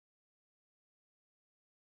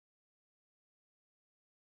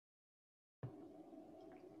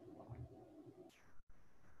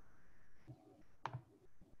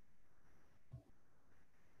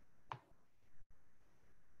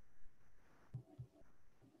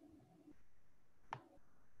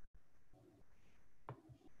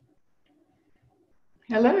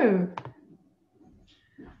Hello.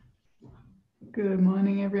 Good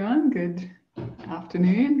morning, everyone. Good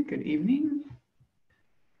afternoon, good evening.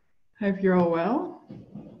 Hope you're all well.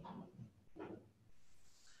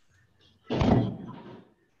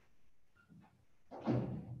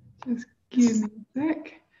 Just give me a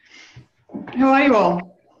sec. How are you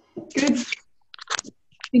all? Good?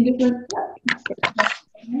 Indifferent?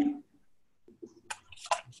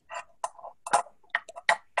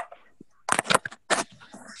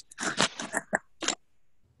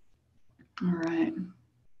 All right.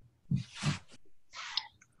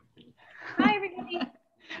 Hi, everybody.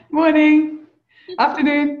 Morning.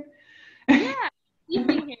 Afternoon. Yeah,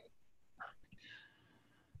 evening here.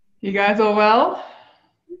 You guys all well?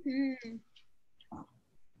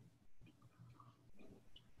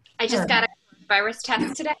 I just got a virus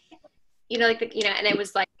test today. And it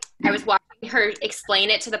was like I was watching her explain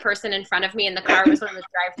it to the person in front of me in the car. It was one of the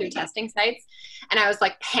drive-through testing sites, and I was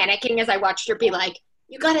like panicking as I watched her be like,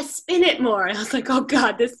 "You gotta spin it more." And I was like, "Oh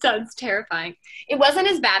God, this sounds terrifying." It wasn't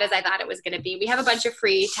as bad as I thought it was going to be. We have a bunch of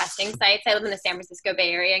free testing sites. I live in the San Francisco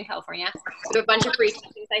Bay Area in California. We have a bunch of free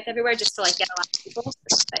testing sites everywhere just to like get a lot of people.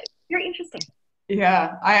 But very interesting.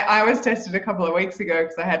 Yeah, I was tested a couple of weeks ago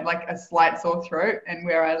because I had like a slight sore throat, and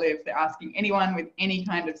where I live, they're asking anyone with any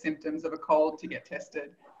kind of symptoms of a cold to get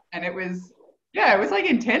tested. And it was like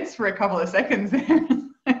intense for a couple of seconds there,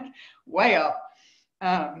 like way up.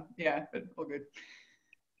 Yeah, but all good.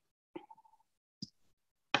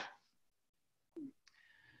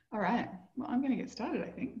 All right, well, I'm going to get started,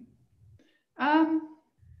 I think.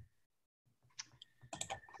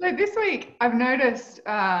 So this week, I've noticed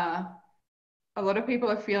a lot of people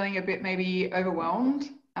are feeling a bit maybe overwhelmed.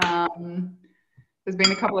 There's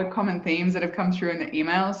been a couple of common themes that have come through in the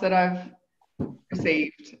emails that I've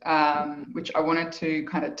received, which I wanted to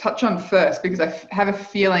kind of touch on first because I have a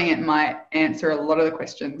feeling it might answer a lot of the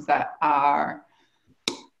questions that are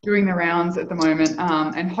doing the rounds at the moment,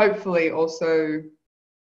 and hopefully also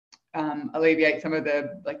alleviate some of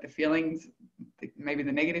the feelings, maybe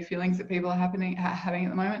the negative feelings that people are having at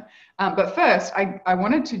the moment. But first, I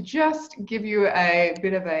wanted to just give you a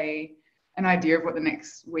bit of an idea of what the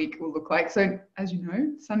next week will look like. So as you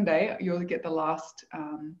know, Sunday, you'll get the last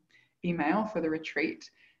email for the retreat.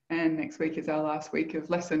 And next week is our last week of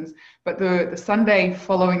lessons. But the Sunday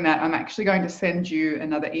following that, I'm actually going to send you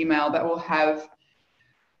another email that will have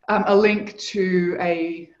a link to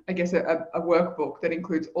a workbook that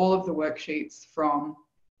includes all of the worksheets from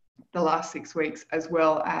the last 6 weeks, as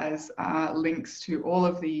well as links to all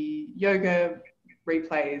of the yoga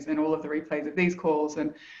replays and all of the replays of these calls,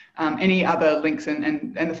 and any other links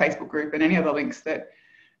and the Facebook group and any other links that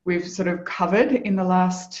we've sort of covered in the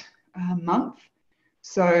last month.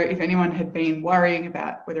 So if anyone had been worrying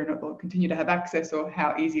about whether or not they'll continue to have access or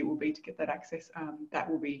how easy it will be to get that access, that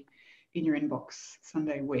will be in your inbox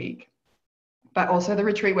Sunday week. But also the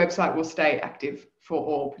retreat website will stay active for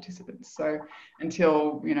all participants. So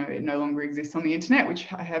until it no longer exists on the internet,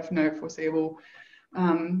 which I have no foreseeable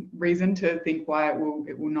reason to think why it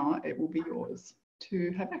will not, it will be yours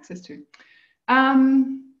to have access to.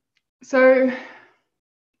 So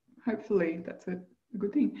hopefully that's a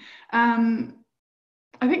good thing.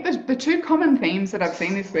 I think the two common themes that I've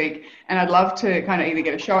seen this week, and I'd love to kind of either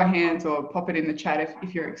get a show of hands or pop it in the chat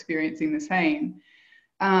if you're experiencing the same,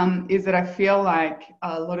 is that I feel like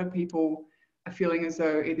a lot of people are feeling as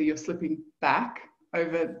though either you're slipping back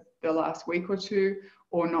over the last week or two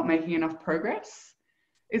or not making enough progress.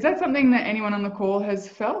 Is that something that anyone on the call has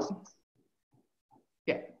felt?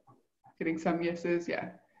 Yeah, getting some yeses,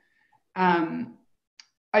 yeah. And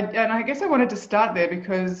I guess I wanted to start there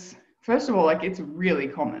because, first of all, like, it's really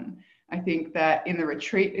common. I think that in the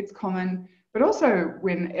retreat it's common, but also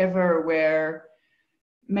whenever we're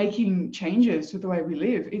making changes to the way we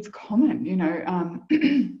live, it's common.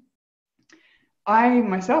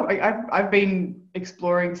 I've been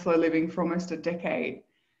exploring slow living for almost a decade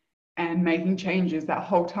and making changes that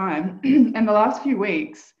whole time. And the last few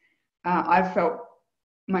weeks, I've felt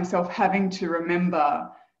myself having to remember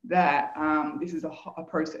that this is a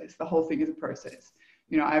process. The whole thing is a process.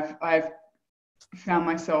 I've found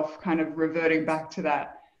myself kind of reverting back to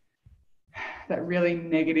that really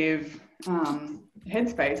negative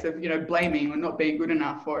headspace of blaming or not being good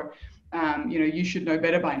enough, or you should know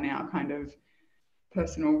better by now kind of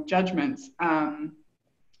personal judgments, and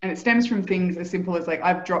it stems from things as simple as, like,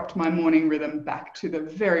 I've dropped my morning rhythm back to the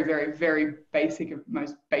very, very, very basic of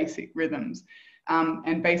most basic rhythms,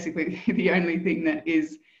 and basically the only thing that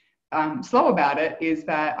is slow about it is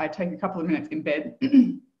that I take a couple of minutes in bed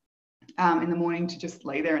in the morning to just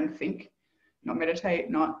lay there and think, not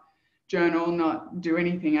meditate, not journal, not do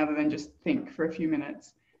anything other than just think for a few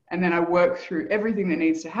minutes. And then I work through everything that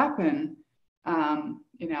needs to happen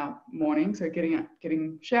in our morning. So getting up,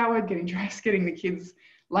 getting showered, getting dressed, getting the kids'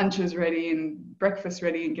 lunches ready and breakfast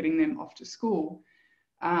ready and getting them off to school.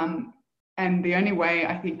 And the only way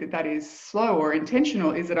I think that that is slow or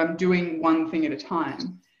intentional is that I'm doing one thing at a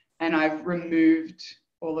time, and I've removed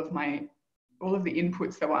all of the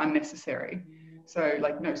inputs that were unnecessary. So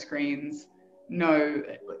like no screens, no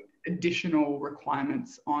additional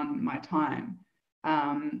requirements on my time.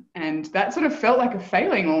 And that sort of felt like a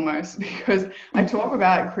failing almost, because I talk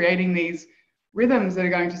about creating these rhythms that are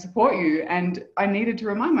going to support you. And I needed to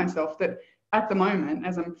remind myself that at the moment,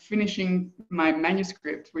 as I'm finishing my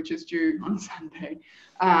manuscript, which is due on Sunday,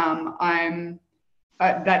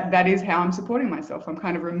 that is how I'm supporting myself. I'm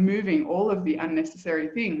kind of removing all of the unnecessary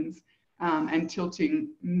things and tilting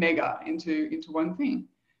mega into one thing.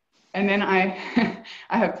 And then I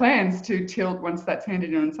have plans to tilt, once that's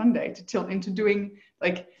handed in on Sunday, to tilt into doing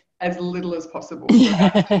like as little as possible.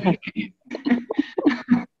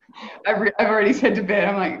 I've already said to Ben,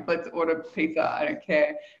 I'm like, let's order pizza. I don't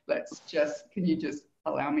care. Can you just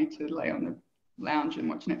allow me to lay on the lounge and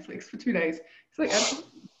watch Netflix for 2 days? It's like,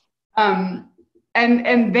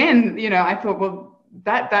 and then, you know, I thought, well,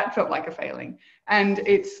 that felt like a failing. And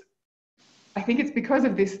I think it's because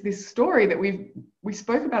of this story that we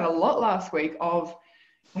spoke about a lot last week of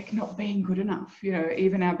like not being good enough. You know,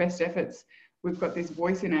 even our best efforts, we've got this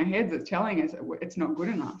voice in our heads that's telling us it's not good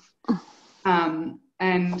enough.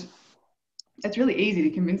 And it's really easy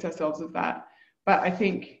to convince ourselves of that. But I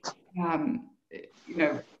think, you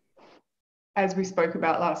know, as we spoke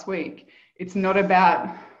about last week, it's not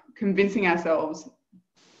about convincing ourselves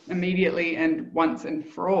immediately and once and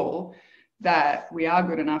for all that we are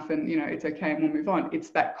good enough and, you know, it's okay and we'll move on. It's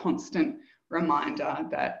that constant reminder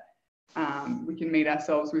that we can meet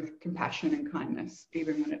ourselves with compassion and kindness,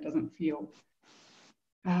 even when it doesn't feel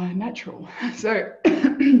natural. So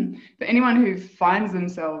for anyone who finds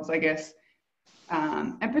themselves, I guess,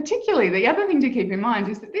 and particularly the other thing to keep in mind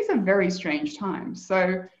is that these are very strange times.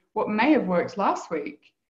 So what may have worked last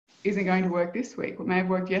week isn't going to work this week. What may have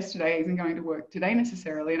worked yesterday isn't going to work today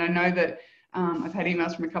necessarily. And I know that I've had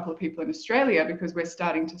emails from a couple of people in Australia, because we're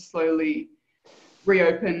starting to slowly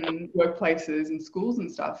reopen workplaces and schools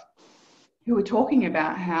and stuff, who were talking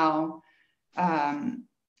about how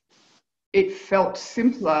it felt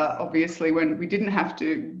simpler, obviously, when we didn't have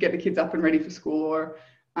to get the kids up and ready for school or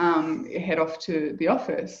head off to the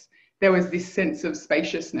office. There was this sense of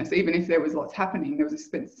spaciousness. Even if there was lots happening, there was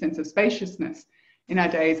a sense of spaciousness in our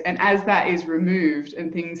days. And as that is removed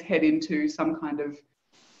and things head into some kind of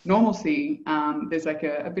normalcy, there's like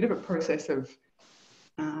a bit of a process of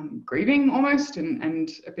grieving almost, and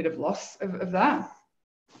a bit of loss of that.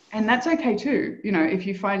 And that's okay too. You know, if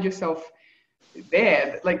you find yourself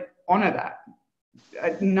there, like, honor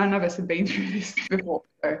that. None of us have been through this before.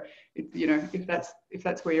 So, you know, if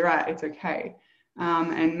that's where you're at, it's okay.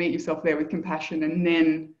 And meet yourself there with compassion, and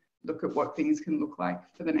then look at what things can look like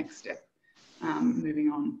for the next step,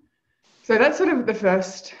 moving on. So that's sort of the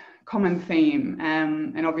first common theme.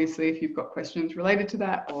 And obviously, if you've got questions related to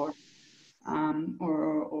that, or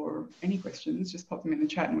any questions, just pop them in the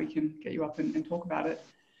chat and we can get you up and talk about it.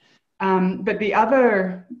 But the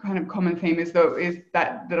other kind of common theme is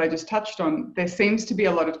that I just touched on. There seems to be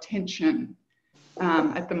a lot of tension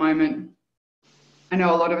at the moment. I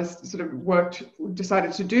know a lot of us sort of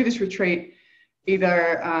decided to do this retreat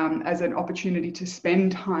either as an opportunity to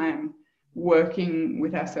spend time working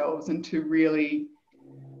with ourselves and to really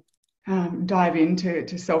dive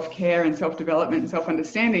into self-care and self-development and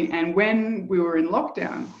self-understanding. And when we were in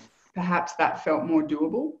lockdown, perhaps that felt more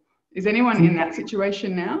doable. Is anyone in that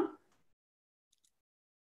situation now?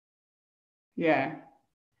 Yeah.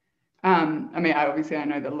 I mean, I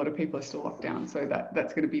know that a lot of people are still locked down, so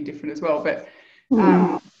that's going to be different as well. But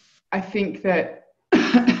I think that,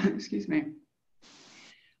 excuse me,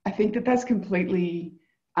 I think that that's completely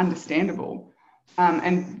understandable.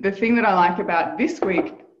 And the thing that I like about this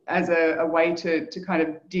week as a way to kind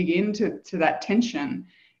of dig into that tension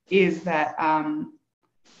is that,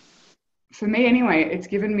 for me anyway, it's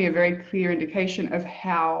given me a very clear indication of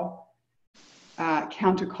how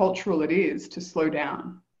countercultural it is to slow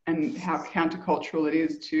down, and how countercultural it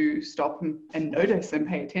is to stop and notice and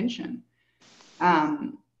pay attention.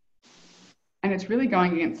 And it's really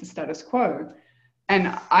going against the status quo.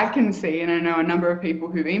 And I can see, and I know a number of people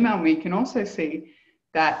who've emailed me can also see,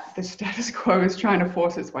 that the status quo is trying to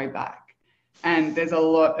force its way back. And there's a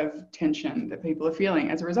lot of tension that people are feeling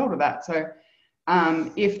as a result of that. So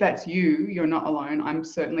if that's you, you're not alone. I'm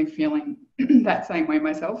certainly feeling that same way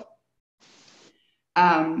myself.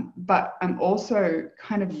 But I'm also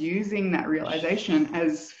kind of using that realization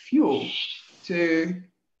as fuel to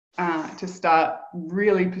start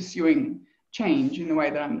really pursuing change in the way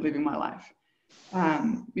that I'm living my life.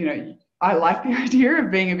 You know, I like the idea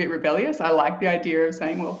of being a bit rebellious. I like the idea of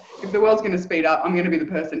saying, well, if the world's going to speed up, I'm going to be the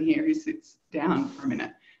person here who sits down for a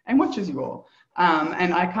minute and watches you all.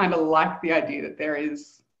 And I kind of like the idea that there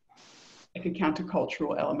is like a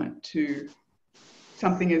countercultural element to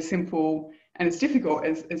something as simple and as difficult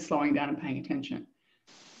as slowing down and paying attention.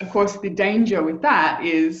 Of course, the danger with that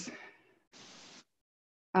is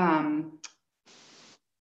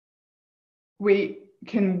we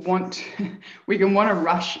can want to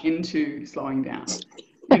rush into slowing down.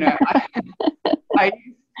 You know, I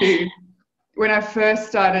used to, when I first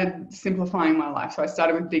started simplifying my life, so I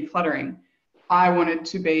started with decluttering, I wanted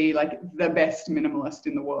to be like the best minimalist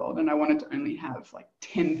in the world, and I wanted to only have like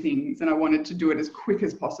 10 things, and I wanted to do it as quick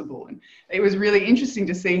as possible. And it was really interesting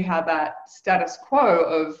to see how that status quo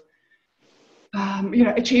of you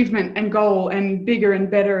know, achievement and goal and bigger and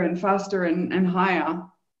better and faster and higher,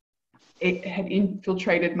 it had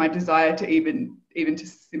infiltrated my desire to even to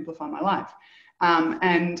simplify my life.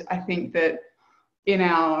 And I think that in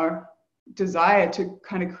our desire to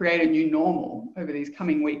kind of create a new normal over these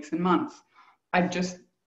coming weeks and months,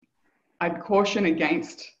 I'd caution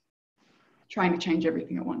against trying to change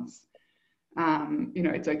everything at once. You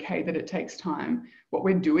know, it's okay that it takes time. What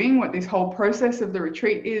we're doing, what this whole process of the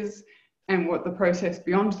retreat is, and what the process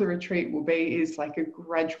beyond the retreat will be, is like a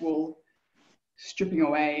gradual stripping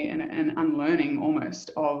away and unlearning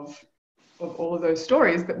almost of all of those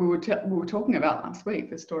stories that we were talking about last week,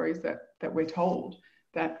 the stories that we're told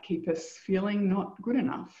that keep us feeling not good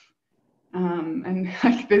enough. And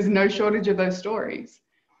like, there's no shortage of those stories.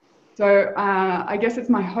 So I guess it's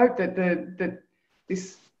my hope that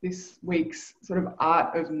this week's sort of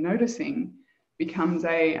art of noticing becomes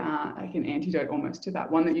like an antidote almost to that,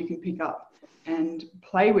 one that you can pick up and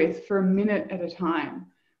play with for a minute at a time,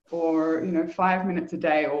 or, you know, 5 minutes a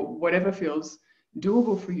day, or whatever feels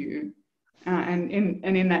doable for you. And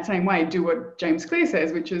in that same way, do what James Clear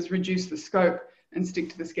says, which is reduce the scope and stick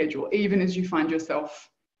to the schedule, even as you find yourself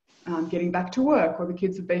getting back to work, or the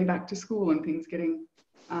kids have been back to school and things getting,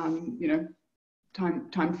 you know,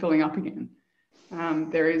 time filling up again.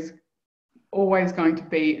 There is always going to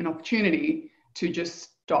be an opportunity to just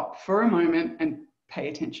stop for a moment and pay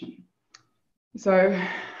attention. So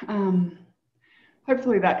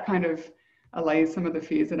hopefully that kind of allays some of the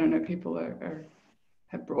fears that I know people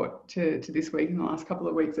have brought to this week in the last couple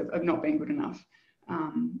of weeks of not being good enough.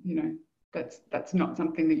 You know, that's not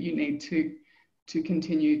something that you need to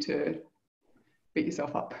continue to beat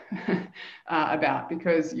yourself up about,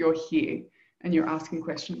 because you're here and you're asking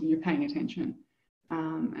questions and you're paying attention.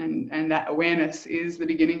 And that awareness is the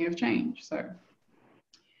beginning of change. So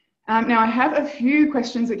now I have a few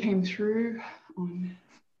questions that came through on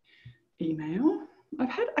email. I've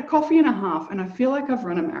had a coffee and a half and I feel like I've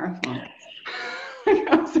run a marathon.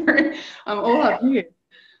 I'm sorry, I'm all up here.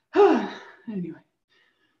 Anyway,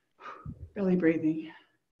 belly breathing.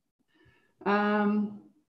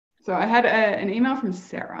 So I had an email from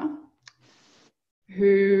Sarah,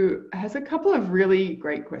 who has a couple of really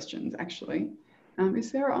great questions, actually.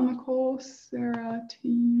 Is Sarah on the call? Sarah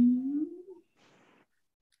T?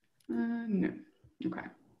 No. Okay.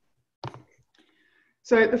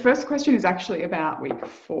 So the first question is actually about week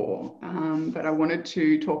 4, but I wanted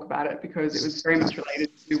to talk about it because it was very much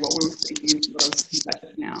related to what we were speaking about just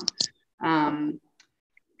now,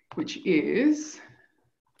 which is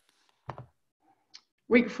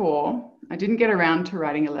week 4. I didn't get around to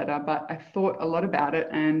writing a letter, but I thought a lot about it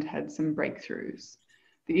and had some breakthroughs.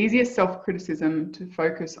 The easiest self-criticism to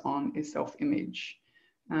focus on is self-image.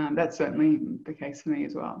 That's certainly the case for me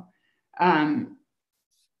as well.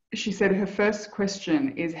 She said her first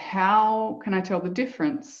question is, how can I tell the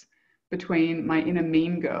difference between my inner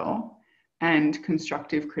mean girl and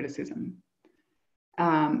constructive criticism?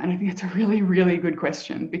 And I think that's a really, really good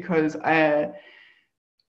question, because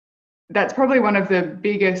that's probably one of the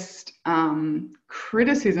biggest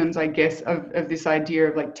criticisms, I guess, of this idea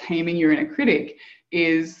of like taming your inner critic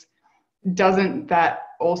is, doesn't that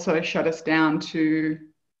also shut us down to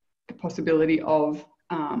the possibility of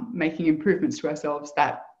making improvements to ourselves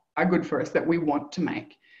that are good for us, that we want to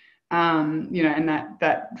make? You know, and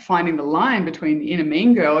that finding the line between the inner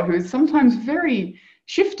mean girl, who is sometimes very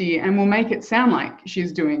shifty and will make it sound like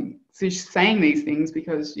she's saying these things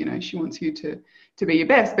because, you know, she wants you to be your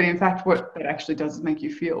best, but in fact what that actually does is make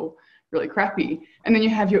you feel really crappy. And then you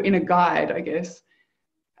have your inner guide, I guess,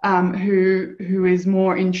 who is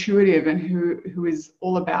more intuitive and who is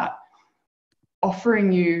all about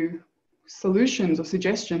offering you solutions or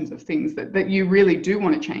suggestions of things that you really do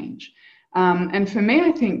want to change. And for me,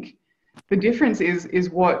 I think the difference is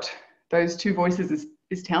what those two voices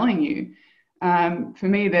is telling you. For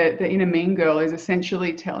me, the inner mean girl is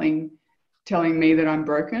essentially telling me that I'm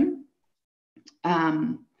broken.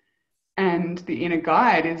 And the inner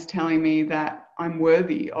guide is telling me that I'm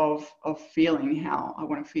worthy of feeling how I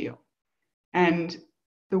want to feel. And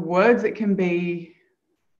the words that can be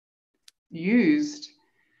used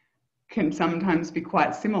can sometimes be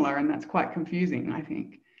quite similar, and that's quite confusing, I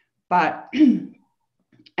think. But, and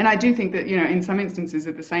I do think that, in some instances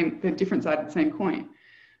they're different sides of the same coin.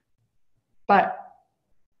 But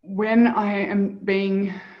when I am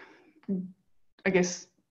being, I guess,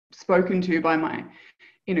 spoken to by my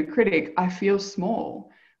inner critic, I feel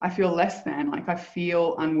small. I feel less than, like I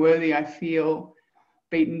feel unworthy. I feel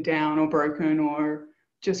beaten down or broken or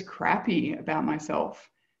just crappy about myself.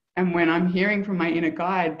 And when I'm hearing from my inner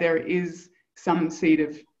guide, there is some seed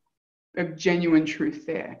of genuine truth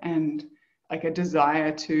there, and like a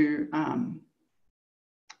desire to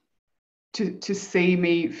see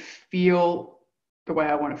me feel the way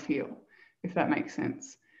I want to feel, if that makes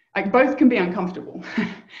sense. Like both can be uncomfortable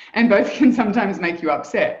and both can sometimes make you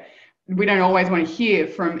upset. We don't always want to hear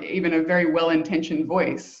from even a very well-intentioned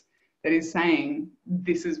voice that is saying,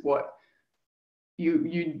 this is what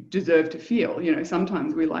you deserve to feel.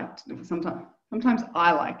 Sometimes sometimes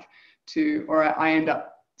I like to, or I end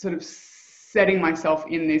up sort of setting myself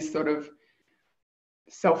in this sort of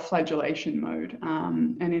self-flagellation mode.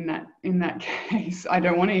 And in that case, I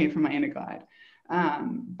don't want to hear from my inner guide.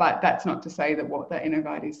 But that's not to say that what that inner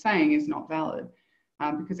guide is saying is not valid,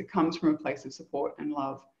 because it comes from a place of support and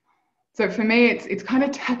love. So for me, it's kind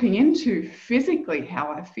of tapping into physically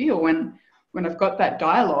how I feel when I've got that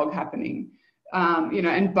dialogue happening,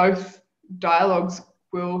 and both dialogues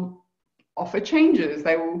will offer changes.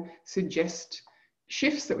 They will suggest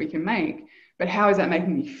shifts that we can make. But how is that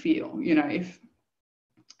making me feel?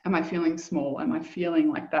 Am I feeling small? Am I feeling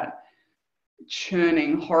like that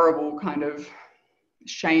churning, horrible kind of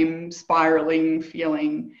shame spiraling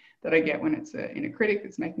feeling that I get when it's an inner critic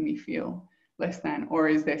that's making me feel less than? Or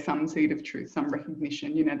is there some seed of truth, some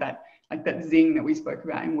recognition, that like that zing that we spoke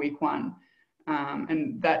about in week 1?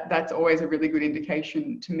 And that's always a really good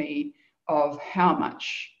indication to me of how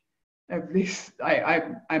much of this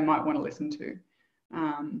I might want to listen to.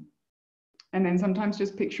 And then sometimes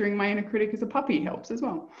just picturing my inner critic as a puppy helps as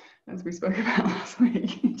well, as we spoke about last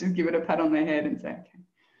week. Just give it a pat on the head and say, okay,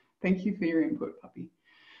 thank you for your input, puppy.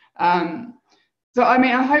 So, I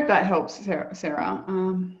mean, I hope that helps, Sarah.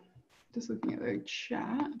 Just looking at the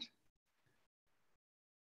chat.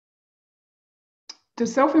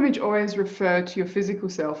 Does self-image always refer to your physical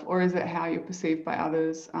self, or is it how you're perceived by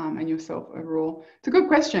others and yourself overall? It's a good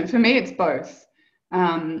question. For me, it's both.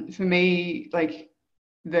 For me, like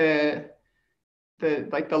the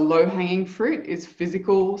low-hanging fruit is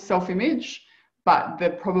physical self-image, but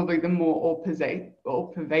probably the more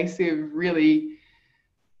all pervasive, really,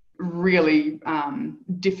 really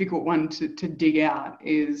difficult one to dig out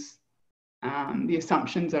is the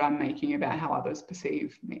assumptions that I'm making about how others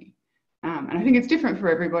perceive me. And I think it's different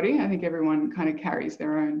for everybody. I think everyone kind of carries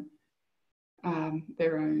their own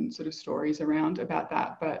sort of stories around about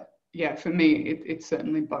that. But yeah, for me, it's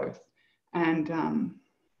certainly both. And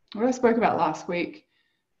what I spoke about last week,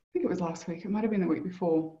 I think it was last week, it might have been the week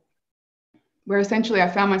before, where essentially I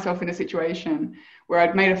found myself in a situation where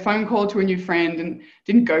I'd made a phone call to a new friend and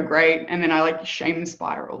didn't go great. And then I like shame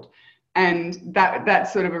spiraled. And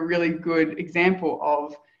that's sort of a really good example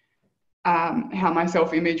of how my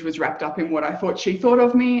self-image was wrapped up in what I thought she thought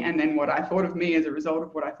of me, and then what I thought of me as a result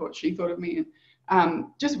of what I thought she thought of me. And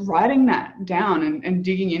just writing that down and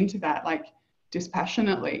digging into that like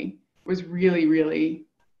dispassionately was really, really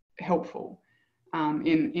helpful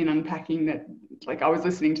in unpacking that. Like I was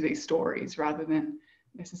listening to these stories rather than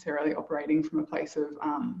necessarily operating from a place of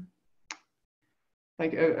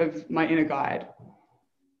of my inner guide.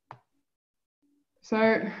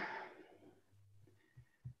 So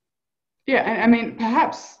yeah, I mean,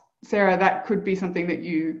 perhaps, Sarah, that could be something that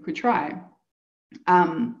you could try.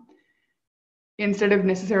 Instead of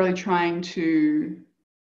necessarily trying to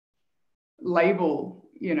label,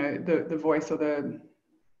 the voice or the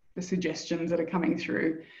suggestions that are coming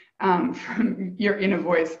through from your inner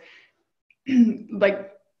voice,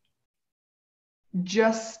 like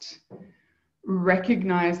just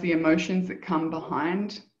recognize the emotions that come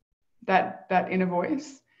behind that inner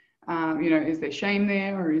voice. Is there shame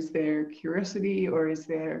there, or is there curiosity, or is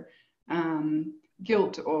there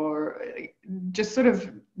guilt, or just sort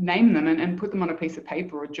of name them and put them on a piece of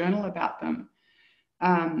paper or journal about them,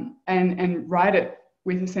 and write it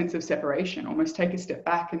with a sense of separation, almost take a step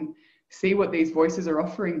back and see what these voices are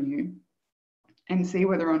offering you and see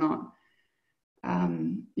whether or not,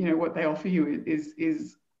 you know, what they offer you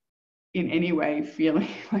is in any way feeling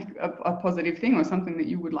like a positive thing or something that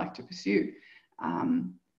you would like to pursue.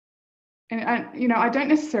 And you know, I don't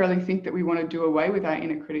necessarily think that we want to do away with our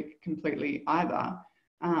inner critic completely either.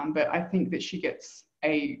 But I think that she gets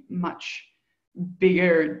a much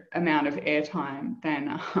bigger amount of airtime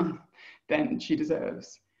than she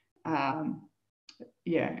deserves.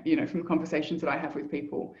 Yeah, you know, from conversations that I have with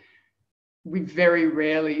people, we very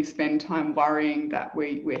rarely spend time worrying that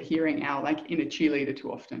we're hearing our like inner cheerleader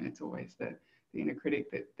too often. It's always the inner critic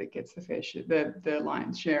that gets the fair share, the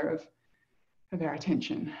lion's share of our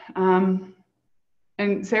attention.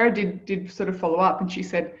 And Sarah did sort of follow up, and she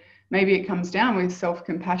said maybe it comes down with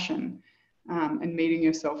self-compassion and meeting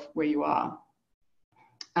yourself where you are.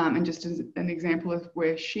 And just as an example of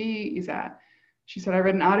where she is at, she said, I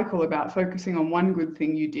read an article about focusing on one good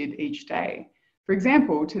thing you did each day. For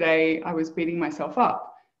example, today I was beating myself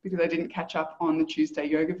up because I didn't catch up on the Tuesday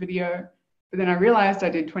yoga video, but then I realized I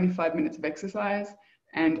did 25 minutes of exercise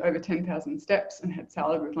and over 10,000 steps and had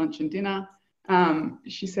salad with lunch and dinner.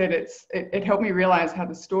 She said it helped me realize how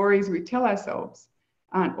the stories we tell ourselves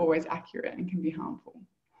aren't always accurate and can be harmful,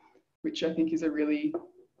 which I think is a really,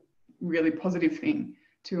 really positive thing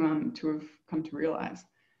to have come to realize.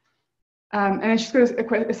 And then she's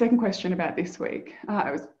got a second question about this week.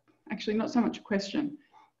 It was actually not so much a question,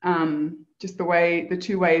 just the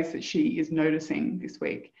two ways that she is noticing this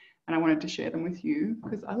week. And I wanted to share them with you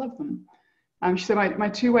because I love them. She said, my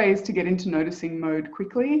two ways to get into noticing mode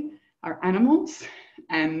quickly are animals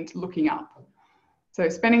and looking up. So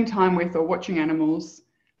spending time with or watching animals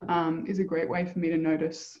is a great way for me to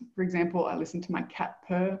notice. For example, I listen to my cat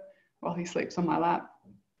purr while he sleeps on my lap,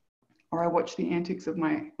 or I watch the antics of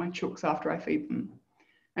my chooks after I feed them.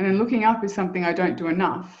 And then looking up is something I don't do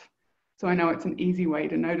enough. So I know it's an easy way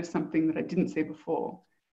to notice something that I didn't see before.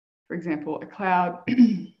 For example, a cloud,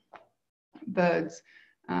 birds,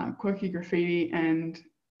 quirky graffiti, and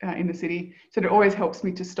in the city. So it always helps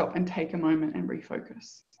me to stop and take a moment and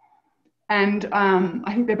refocus. And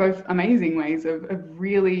I think they're both amazing ways of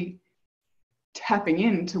really tapping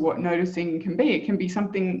into what noticing can be. It can be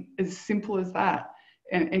something as simple as that.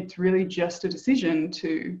 And it's really just a decision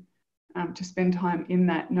to spend time in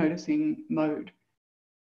that noticing mode.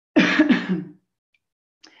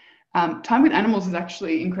 Time with animals is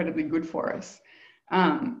actually incredibly good for us.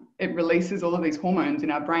 It releases all of these hormones in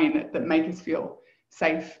our brain that make us feel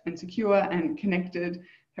safe and secure and connected,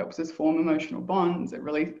 helps us form emotional bonds. It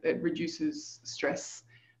reduces stress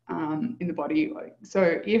in the body.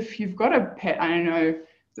 So if you've got a pet, I don't know,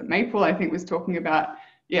 that Maple, I think, was talking about,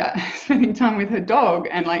 yeah, spending time with her dog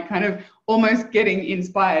and like kind of almost getting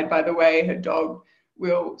inspired by the way her dog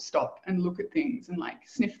will stop and look at things and like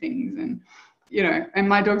sniff things, and, you know, and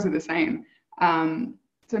my dogs are the same.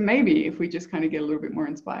 So maybe if we just kind of get a little bit more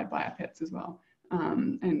inspired by our pets as well,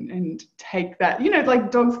 and take that, you know,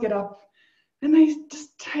 like dogs get up and they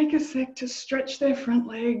just take a sec to stretch their front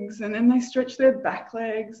legs, and then they stretch their back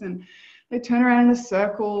legs, and they turn around in a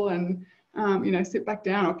circle and, you know, sit back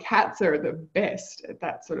down. Or cats are the best at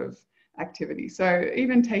that sort of activity. So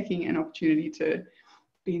even taking an opportunity to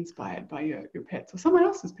be inspired by your pets or someone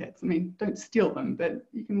else's pets. I mean, don't steal them, but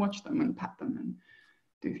you can watch them and pat them and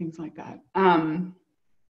do things like that.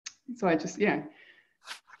 So I just, yeah,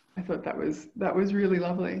 I thought that was really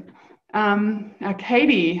lovely. Now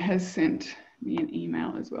Katie has sent me an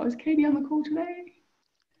email as well. Is Katie on the call today?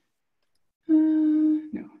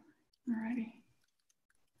 No. Alrighty.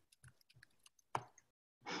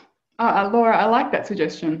 Laura, I like that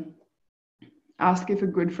suggestion. Ask if a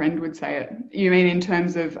good friend would say it. You mean in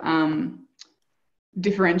terms of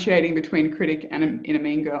differentiating between critic and inner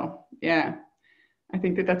mean girl? Yeah, I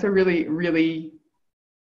think that's a really, really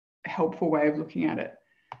helpful way of looking at it.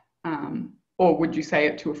 Or would you say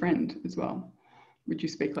it to a friend as well? Would you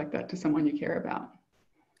speak like that to someone you care about?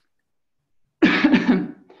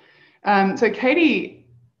 So Katie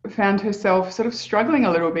found herself sort of struggling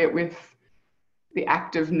a little bit with the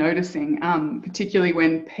act of noticing, particularly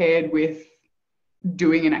when paired with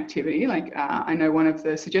doing an activity. Like I know one of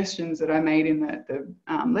the suggestions that I made in the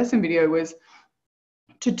lesson video was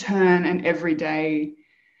to turn an everyday,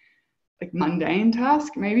 like mundane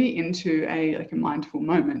task maybe into a mindful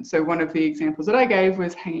moment. So one of the examples that I gave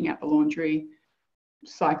was hanging out the laundry,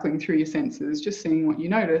 cycling through your senses, just seeing what you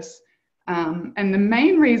notice. And the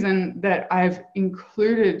main reason that I've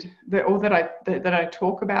included that I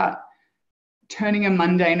talk about turning a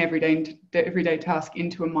mundane everyday task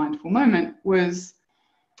into a mindful moment was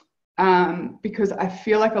because I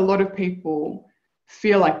feel like a lot of people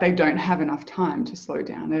feel like they don't have enough time to slow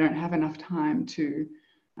down. They don't have enough time to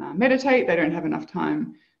meditate. They don't have enough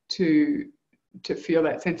time to feel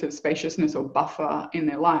that sense of spaciousness or buffer in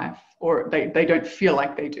their life, or they don't feel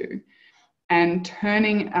like they do. And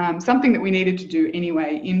turning something that we needed to do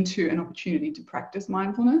anyway into an opportunity to practice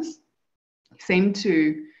mindfulness seemed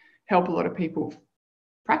to help a lot of people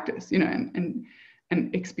practice, and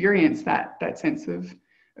experience that sense of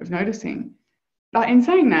noticing. But in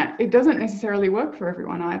saying that, it doesn't necessarily work for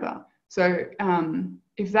everyone either. So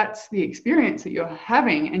if that's the experience that you're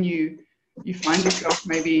having, and you find yourself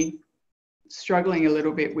maybe struggling a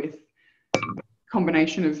little bit with the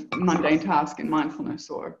combination of mundane task and mindfulness,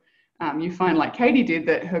 or you find, like Katie did,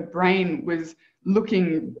 that her brain was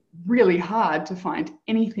looking really hard to find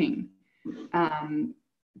anything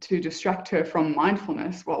to distract her from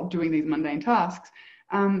mindfulness while doing these mundane tasks,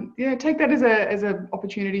 take that as an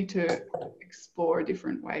opportunity to explore a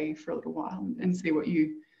different way for a little while and see what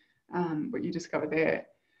you discover there.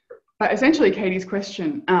 But essentially, Katie's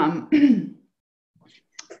question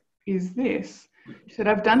is this. She said,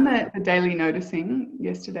 I've done the daily noticing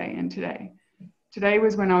yesterday and today. Today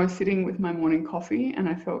was when I was sitting with my morning coffee and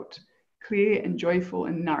I felt clear and joyful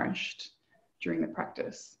and nourished during the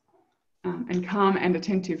practice, and calm and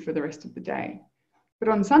attentive for the rest of the day. But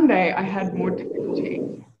on Sunday, I had more difficulty.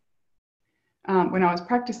 When I was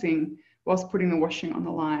practicing, whilst putting the washing on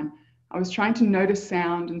the line, I was trying to notice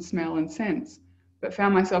sound and smell and sense, but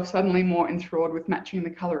found myself suddenly more enthralled with matching the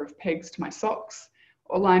colour of pegs to my socks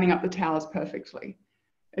or lining up the towels perfectly.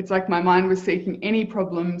 It's like my mind was seeking any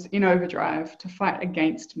problems in overdrive to fight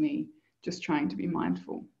against me, just trying to be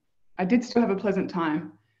mindful. I did still have a pleasant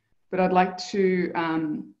time, but I'd like to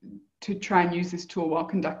try and use this tool while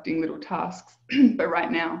conducting little tasks. But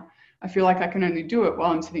right now, I feel like I can only do it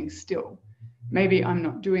while I'm sitting still. Maybe I'm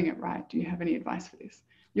not doing it right. Do you have any advice for this?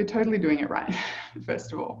 You're totally doing it right,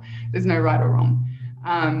 first of all. There's no right or wrong.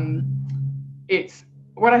 It's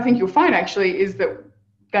what I think you'll find actually is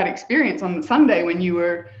that experience on the Sunday when you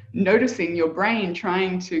were noticing your brain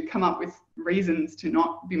trying to come up with reasons to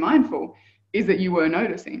not be mindful, is that you were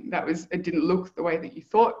noticing. It didn't look the way that you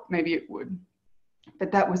thought maybe it would,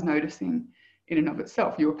 but that was noticing in and of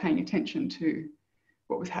itself. You were paying attention to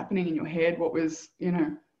what was happening in your head, what was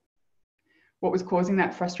causing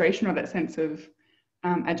that frustration or that sense of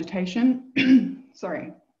agitation.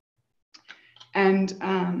 Sorry. And,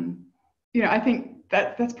 I think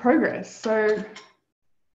that's progress. So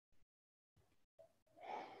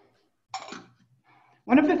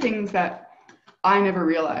one of the things that I never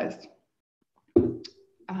realized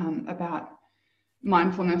about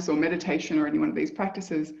mindfulness or meditation or any one of these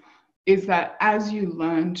practices is that as you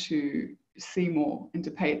learn to see more and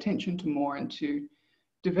to pay attention to more and to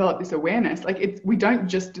develop this awareness, we don't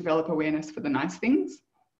just develop awareness for the nice things.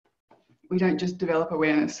 We don't just develop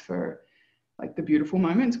awareness for the beautiful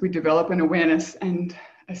moments. We develop an awareness and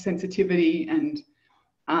a sensitivity and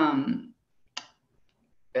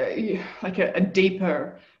a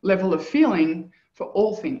deeper level of feeling for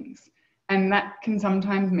all things. And that can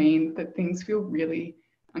sometimes mean that things feel really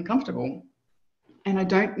uncomfortable. And I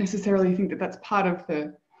don't necessarily think that that's part of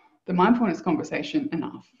the mindfulness conversation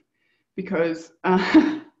enough, because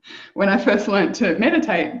when I first learned to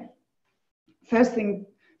meditate, first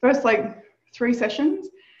 3 sessions,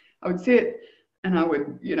 I would sit and I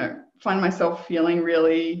would, find myself feeling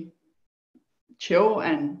really chill,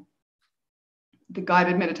 and the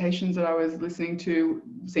guided meditations that I was listening to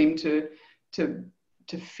seemed to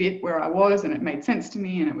fit where I was, and it made sense to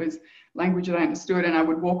me, and it was language that I understood, and I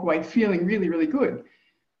would walk away feeling really, really good.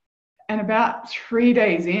 And about 3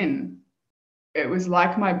 days in, it was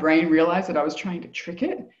like my brain realized that I was trying to trick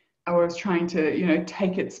it. I was trying to,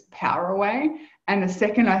 take its power away. And the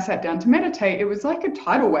second I sat down to meditate, it was like a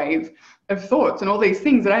tidal wave of thoughts and all these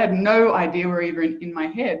things that I had no idea were even in my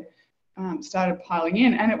head started piling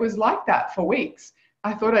in. And it was like that for weeks.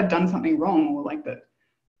 I thought I'd done something wrong, or that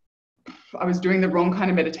I was doing the wrong kind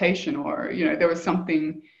of meditation, or, there was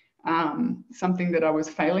something that I was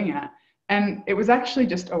failing at. And it was actually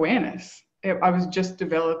just awareness. I was just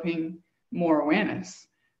developing more awareness.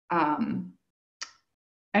 And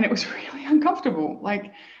it was really uncomfortable.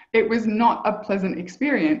 It was not a pleasant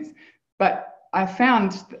experience, but I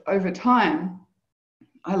found over time,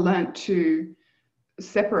 I learned to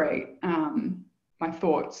separate my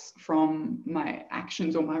thoughts from my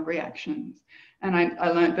actions or my reactions. And I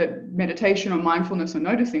learned that meditation or mindfulness or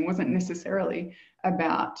noticing wasn't necessarily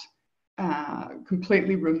about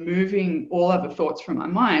completely removing all other thoughts from my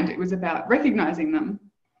mind. It was about recognizing them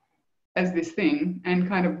as this thing and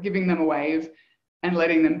kind of giving them a wave and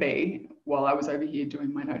letting them be while I was over here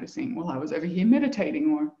doing my noticing, while I was over here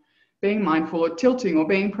meditating or being mindful or tilting or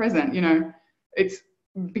being present. You know, it's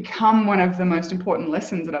become one of the most important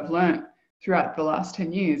lessons that I've learned throughout the last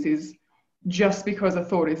 10 years is just because a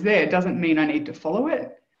thought is there doesn't mean I need to follow it.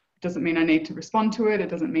 It doesn't mean I need to respond to it. It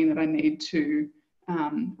doesn't mean that I need to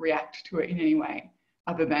react to it in any way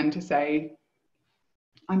other than to say,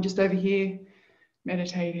 I'm just over here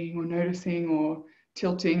meditating or noticing or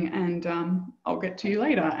tilting, and I'll get to you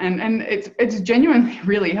later. And it's genuinely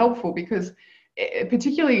really helpful because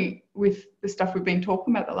particularly with the stuff we've been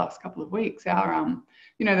talking about the last couple of weeks, our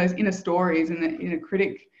you know, those inner stories and the inner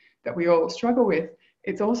critic that we all struggle with,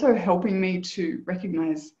 it's also helping me to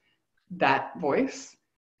recognize that voice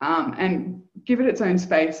and give it its own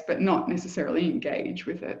space, but not necessarily engage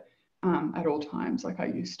with it at all times like I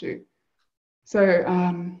used to. So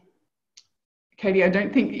Katie, I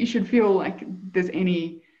don't think you should feel like there's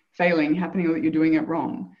any failing happening or that you're doing it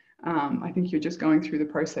wrong. I think you're just going through the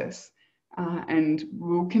process and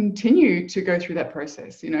we'll continue to go through that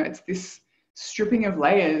process. You know, it's this stripping of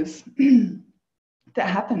layers that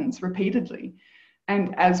happens repeatedly.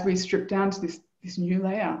 And as we strip down to this new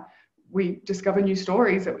layer, we discover new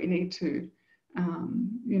stories that we need to,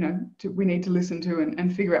 you know, we need to listen to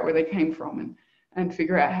and figure out where they came from and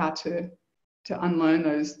figure out how to unlearn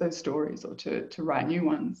those stories or to write new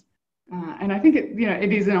ones. And I think it, you know,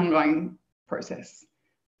 it is an ongoing process.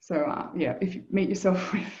 So yeah, if you meet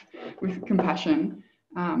yourself with compassion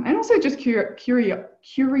and also just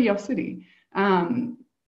curiosity,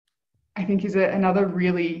 I think is another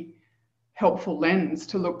really helpful lens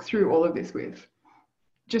to look through all of this with.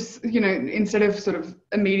 Just, you know, instead of sort of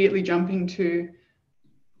immediately jumping to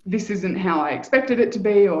this isn't how I expected it to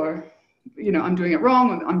be, or, you know, I'm doing it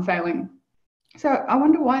wrong, or I'm failing. So I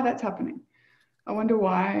wonder why that's happening. I wonder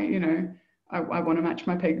why, you know, I want to match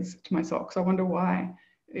my pegs to my socks. I wonder why,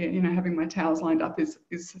 you know, having my towels lined up is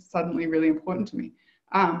suddenly really important to me.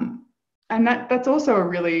 And that's also a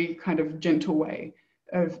really kind of gentle way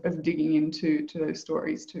of digging into those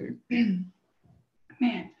stories too. Man,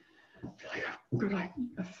 I feel like I've got like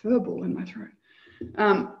a furball in my throat.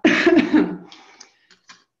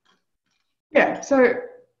 Yeah, so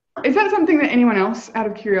is that something that anyone else out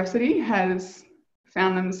of curiosity has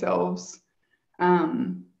found themselves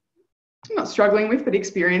not struggling with, but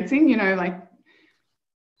experiencing, you know, like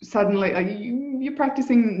suddenly like you're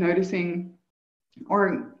practicing noticing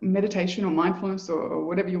or meditation or mindfulness or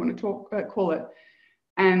whatever you want to call it,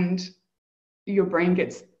 and your brain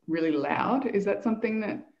gets really loud? Is that something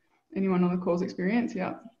that anyone on the call's experience?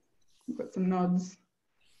 Yeah, we've got some nods.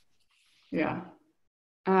 Yeah.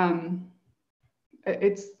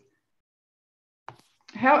 It's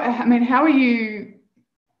how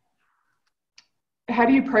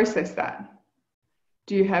do you process that?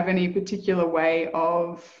 Do you have any particular way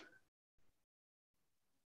of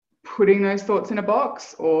putting those thoughts in a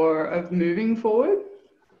box or of moving forward?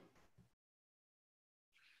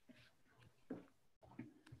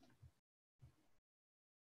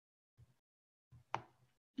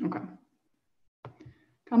 Okay.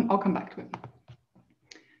 I'll come back to it.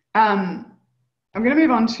 I'm going to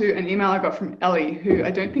move on to an email I got from Ellie, who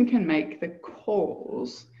I don't think can make the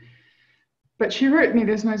calls, but she wrote me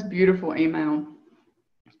this most beautiful email,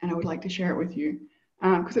 and I would like to share it with you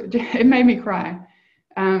because it made me cry.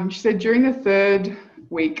 She said, during the 3rd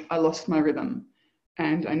week, I lost my rhythm,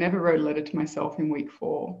 and I never wrote a letter to myself in week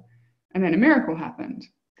 4. And then a miracle happened.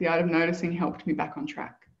 The art of noticing helped me back on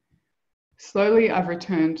track. Slowly, I've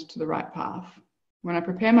returned to the right path. When I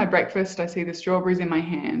prepare my breakfast, I see the strawberries in my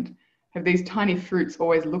hand. Have these tiny fruits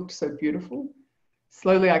always looked so beautiful?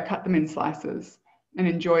 Slowly, I cut them in slices and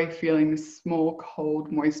enjoy feeling the small,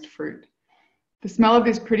 cold, moist fruit. The smell of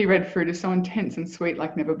this pretty red fruit is so intense and sweet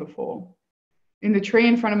like never before. In the tree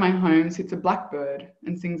in front of my home sits a blackbird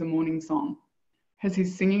and sings a morning song. Has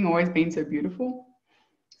his singing always been so beautiful?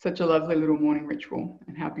 Such a lovely little morning ritual,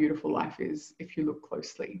 and how beautiful life is if you look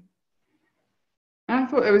closely. And I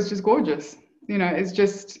thought it was just gorgeous. You know,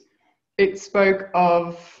 it spoke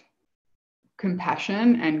of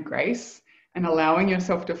compassion and grace and allowing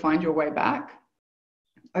yourself to find your way back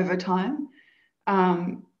over time.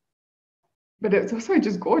 But it's also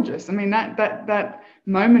just gorgeous. I mean, that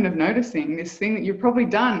moment of noticing this thing that you've probably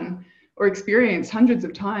done or experienced hundreds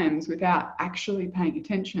of times without actually paying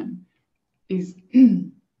attention is,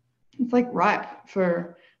 it's like ripe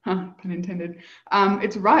for, pun intended,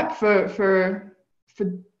 it's ripe for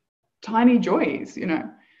tiny joys, you know.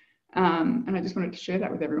 And I just wanted to share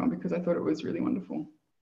that with everyone because I thought it was really wonderful.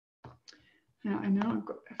 Now, I know I've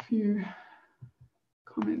got a few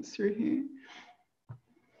comments through here.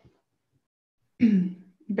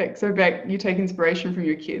 Beck, you take inspiration from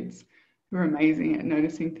your kids who are amazing at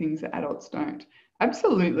noticing things that adults don't.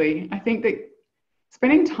 Absolutely. I think that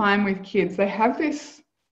spending time with kids, they have this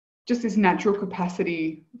natural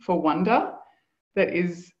capacity for wonder that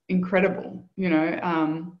is incredible, you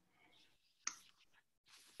know.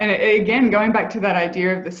 And again, going back to that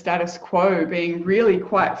idea of the status quo being really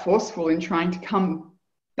quite forceful in trying to come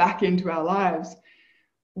back into our lives,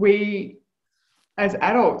 we as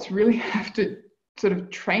adults really have to sort of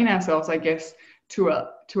train ourselves, I guess, to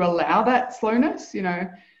allow that slowness. You know,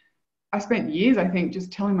 I spent years, I think,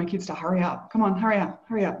 just telling my kids to hurry up. Come on, hurry up,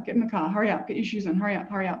 get in the car, hurry up, get your shoes on,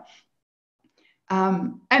 hurry up.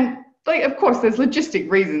 And like, of course, there's logistic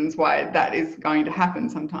reasons why that is going to happen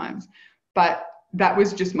sometimes, but that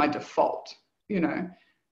was just my default, you know.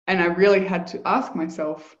 And I really had to ask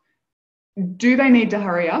myself, do they need to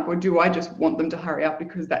hurry up, or do I just want them to hurry up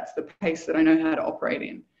because that's the pace that I know how to operate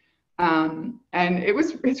in? And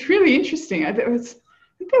it's really interesting. I think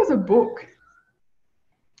there was a book.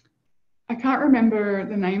 I can't remember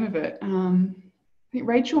the name of it. I think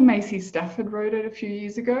Rachel Macy Stafford wrote it a few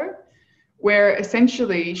years ago, where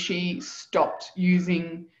essentially she stopped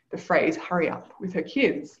using the phrase hurry up with her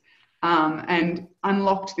kids, and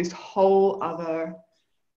unlocked this whole other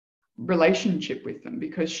relationship with them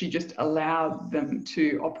because she just allowed them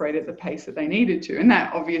to operate at the pace that they needed to. And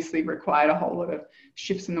that obviously required a whole lot of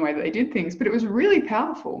shifts in the way that they did things, but it was really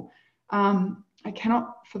powerful. I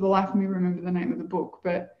cannot for the life of me remember the name of the book,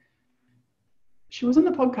 but she was on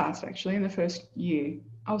the podcast actually in the first year.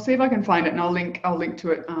 I'll see if I can find it, and I'll link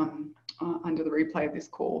to it under the replay of this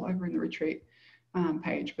call over in the retreat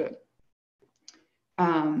page. But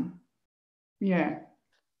yeah,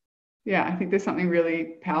 I think there's something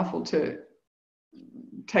really powerful to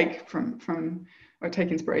take from or take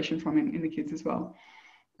inspiration from in the kids as well.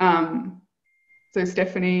 So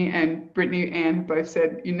Stephanie and Brittany Ann have both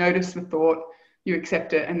said, you notice the thought, you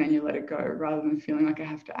accept it, and then you let it go rather than feeling like I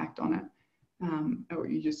have to act on it. Or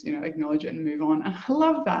you just, you know, acknowledge it and move on. And I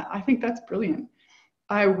love that. I think that's brilliant.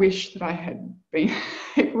 I wish that I had been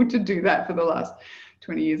able to do that for the last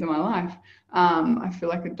 20 years of my life. I feel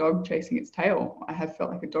like a dog chasing its tail. I have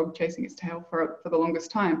felt like a dog chasing its tail for the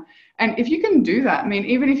longest time. And if you can do that, I mean,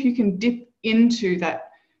 even if you can dip into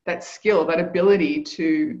that skill, that ability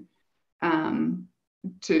to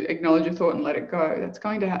acknowledge a thought and let it go, that's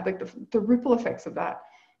going to have, like, the ripple effects of that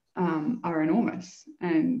are enormous,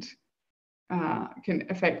 and can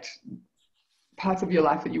affect parts of your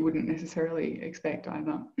life that you wouldn't necessarily expect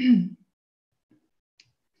either.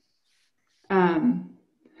 I'm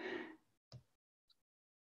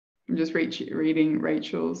just reading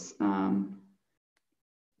Rachel's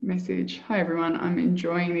message. Hi everyone, I'm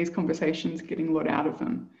enjoying these conversations, getting a lot out of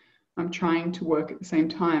them. I'm trying to work at the same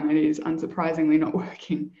time, and it is unsurprisingly not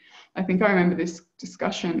working. I think I remember this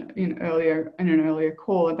discussion in an earlier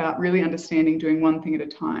call about really understanding doing one thing at a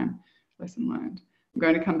time. Lesson learned. I'm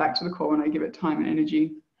going to come back to the call when I give it time and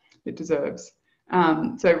energy it deserves.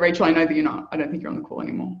 So Rachel, I know that I don't think you're on the call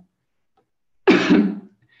anymore.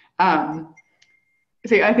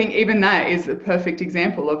 See, I think even that is a perfect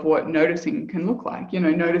example of what noticing can look like. You know,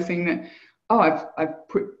 noticing that, oh, I've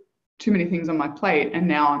put too many things on my plate, and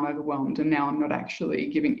now I'm overwhelmed, and now I'm not actually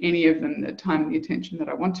giving any of them the time and the attention that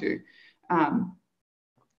I want to.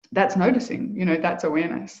 That's noticing, you know, that's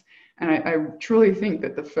awareness. And I truly think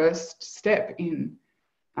that the first step in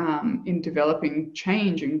developing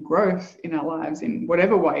change and growth in our lives, in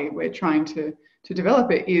whatever way we're trying to develop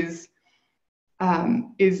it, is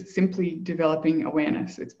simply developing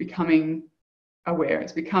awareness. It's becoming aware.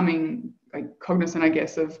 It's becoming, like, cognizant, I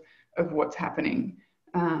guess, of what's happening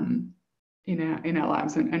in our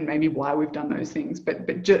lives, and maybe why we've done those things. But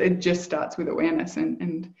it just starts with awareness, and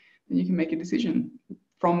then you can make a decision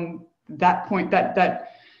from that point, that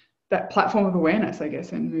platform of awareness, I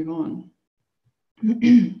guess, and move on.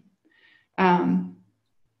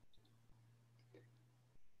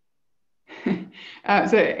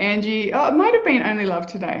 So Angie, it might have been only love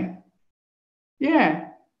today. Yeah,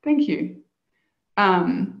 thank you.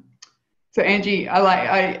 So Angie,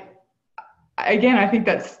 I think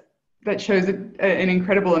that shows an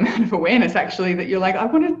incredible amount of awareness, actually, that you're like, I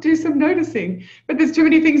want to do some noticing, but there's too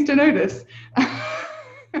many things to notice.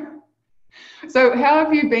 So how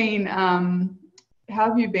have you been,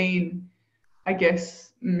 I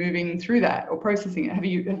guess, moving through that or processing it? Have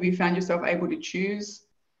you found yourself able to choose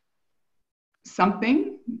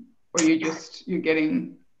something, or you're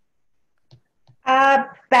getting?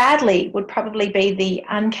 Badly would probably be the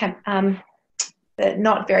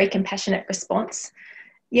not very compassionate response.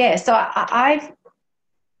 Yeah, so I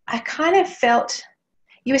kind of felt,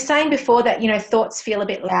 you were saying before that, you know, thoughts feel a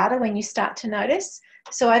bit louder when you start to notice.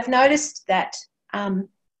 So I've noticed that,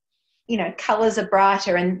 you you know, colours are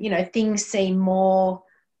brighter and, you know, things seem more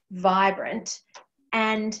vibrant.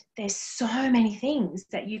 And there's so many things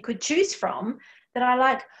that you could choose from that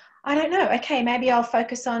I don't know, okay, maybe I'll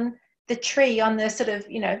focus on the tree on the sort of,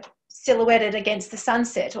 you know, silhouetted against the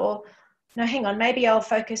sunset, or no, hang on, maybe I'll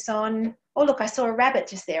focus on, oh, look, I saw a rabbit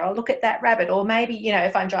just there. I'll look at that rabbit. Or maybe, you know,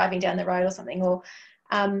 if I'm driving down the road or something, or,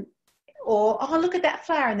 oh, look at that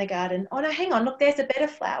flower in the garden. Oh, no, hang on, look, there's a better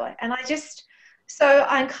flower. And so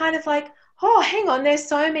I'm kind of like, oh, hang on, there's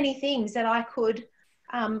so many things that I could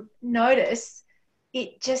notice.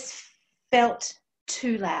 It just felt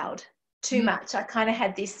too loud, too much. I kind of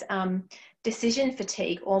had this decision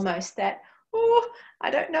fatigue almost that, oh, I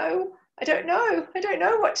don't know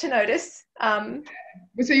what to notice.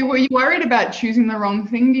 So were you worried about choosing the wrong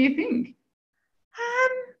thing, do you think?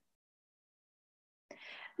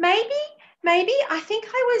 Maybe. I think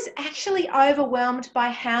I was actually overwhelmed by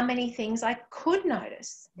how many things I could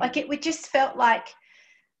notice. Like it just felt like,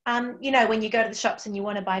 you know, when you go to the shops and you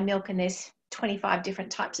want to buy milk and there's 25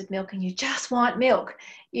 different types of milk and you just want milk,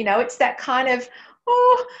 you know, it's that kind of,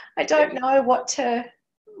 oh, I don't know what to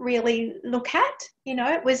really look at, you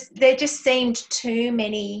know. There just seemed too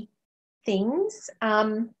many things.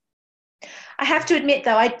 I have to admit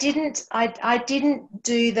though, I didn't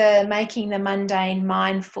do the making the mundane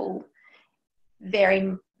mindful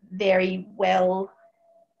very, very well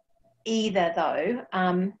either though.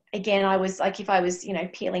 Again, I was like, if I was, you know,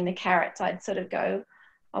 peeling the carrots, I'd sort of go,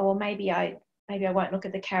 oh, well, maybe I won't look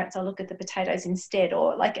at the carrots, I'll look at the potatoes instead.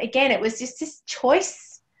 Or like, again, it was just this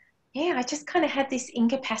choice. Yeah, I just kind of had this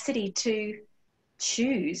incapacity to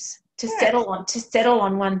choose, to settle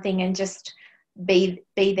on one thing and just be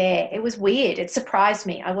there. It was weird. It surprised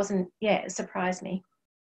me. It surprised me.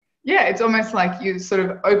 Yeah, it's almost like you sort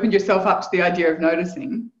of opened yourself up to the idea of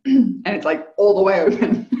noticing and it's like all the way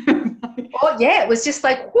open. Oh, yeah, it was just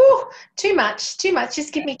like, whoo, too much.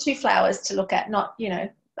 Just give me 2 flowers to look at, not, you know,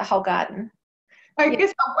 the whole garden. I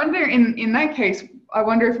guess I wonder in that case, I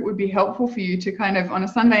wonder if it would be helpful for you to kind of on a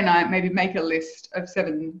Sunday night maybe make a list of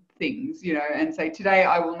 7 things, you know, and say, today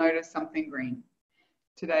I will notice something green.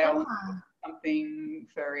 Today I will notice something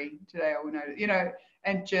furry. Today I will notice, you know,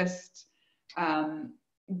 and just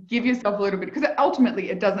give yourself a little bit, because ultimately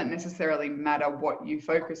it doesn't necessarily matter what you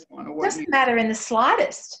focus on or what doesn't matter in the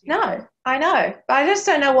slightest. No, I know, but I just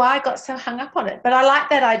don't know why I got so hung up on it. But I like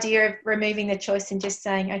that idea of removing the choice and just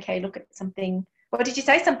saying, okay, look at something. What did you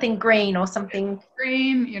say? Something green or something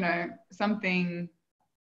green, you know, something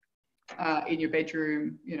in your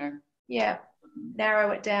bedroom, you know. Yeah,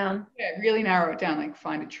 narrow it down. Yeah, really narrow it down. Like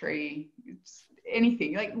find a tree. It's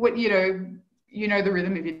anything. Like what you know the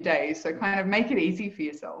rhythm of your day, so kind of make it easy for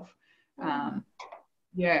yourself.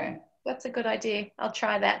 Yeah, that's a good idea. I'll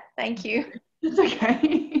try that. Thank you. It's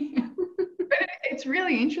okay. But it's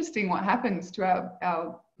really interesting what happens to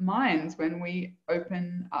our minds when we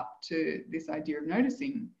open up to this idea of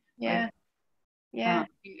noticing. Yeah.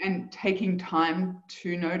 And taking time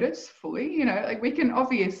to notice fully, you know, like we can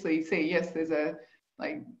obviously see, yes, there's a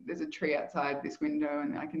tree outside this window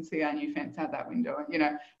and I can see our new fence out that window, and you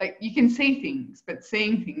know, like you can see things, but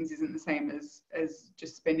seeing things isn't the same as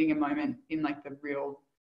just spending a moment in like the real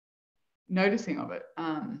noticing of it.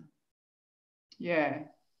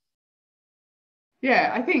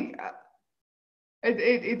 I think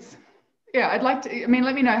it's I'd like to, I mean,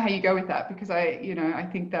 let me know how you go with that, because I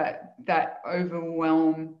think that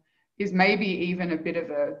overwhelm is maybe even a bit of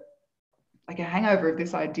a hangover of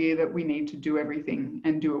this idea that we need to do everything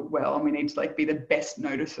and do it well, and we need to like be the best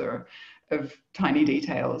noticer of tiny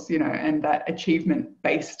details, you know, and that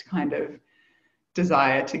achievement-based kind of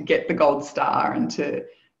desire to get the gold star and to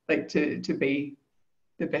be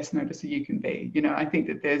the best noticer you can be. You know, I think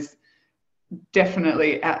that there's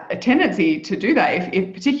definitely a tendency to do that,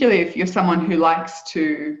 if particularly if you're someone who likes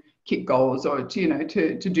to kick goals or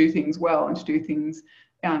to do things well and to do things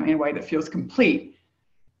in a way that feels complete.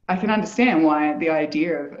 I can understand why the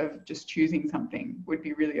idea of just choosing something would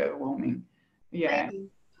be really overwhelming. Yeah. Maybe.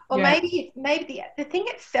 Or maybe the thing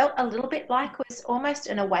it felt a little bit like was almost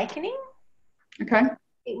an awakening. Okay.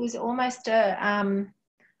 It was almost a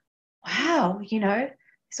wow, you know,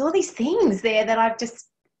 there's all these things there that I just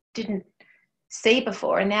didn't see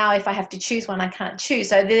before, and now if I have to choose one, I can't choose.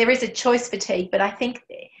 So there is a choice fatigue, but I think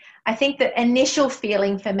the initial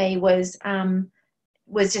feeling for me was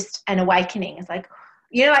just an awakening. It's like,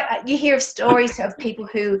 you know, like you hear of stories of people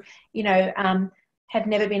who, you know, have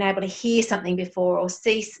never been able to hear something before or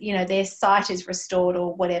see, you know, their sight is restored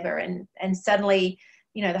or whatever, and suddenly,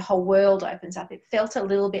 you know, the whole world opens up. It felt a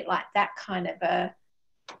little bit like that kind of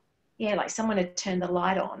like someone had turned the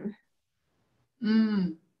light on.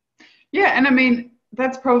 Yeah, and I mean,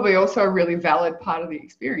 that's probably also a really valid part of the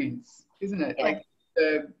experience, isn't it? Yeah. Like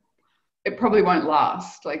it probably won't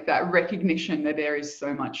last, like that recognition that there is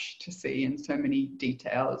so much to see and so many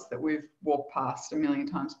details that we've walked past a million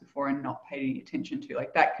times before and not paid any attention to.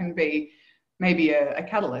 Like that can be maybe a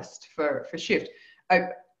catalyst for shift.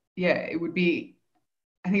 It would be,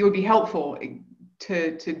 I think it would be helpful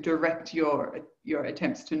to direct your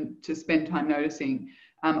attempts to spend time noticing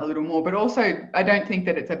a little more. But also, I don't think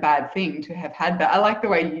that it's a bad thing to have had that. I like the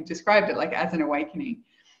way you described it, like as an awakening,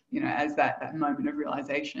 as that moment of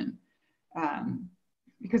realization,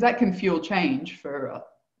 because that can fuel change for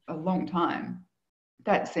a long time.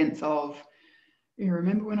 That sense of,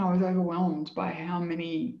 remember when I was overwhelmed by how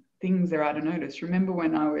many things there are to notice? Remember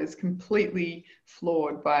when I was completely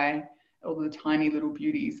floored by all the tiny little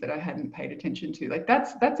beauties that I hadn't paid attention to? Like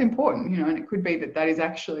that's important, and it could be that is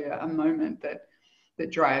actually a moment that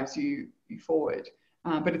drives you forward,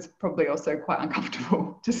 but it's probably also quite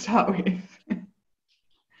uncomfortable to start with.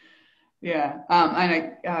 Yeah,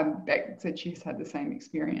 I know Beck said she's had the same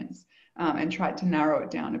experience and tried to narrow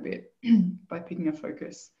it down a bit by picking a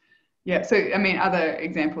focus. Yeah, so I mean, other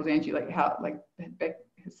examples, Angie, like how, like Beck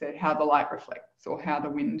has said, how the light reflects or how the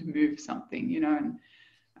wind moves something,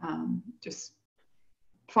 and just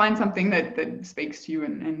find something that speaks to you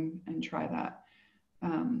and try that.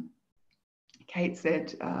 Kate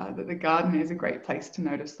said that the garden is a great place to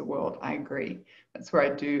notice the world. I agree. That's where I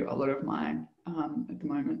do a lot of mine at the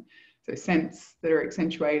moment. So scents that are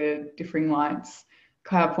accentuated, differing lights,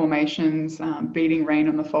 cloud formations, beating rain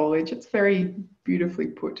on the foliage. It's very beautifully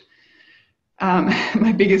put.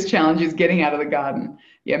 My biggest challenge is getting out of the garden.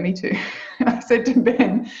 Yeah, me too. I said to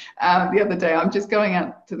Ben the other day, I'm just going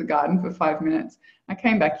out to the garden for 5 minutes. I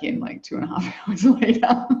came back in like 2.5 hours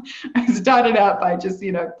later. I started out by just,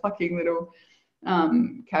 plucking little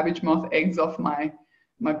cabbage moth eggs off my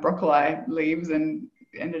broccoli leaves and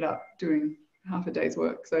ended up doing half a day's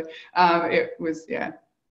work. So it was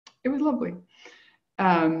lovely.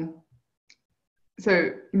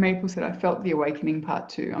 So Maple said, I felt the awakening part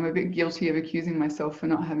too. I'm a bit guilty of accusing myself for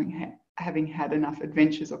not having had enough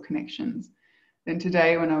adventures or connections. Then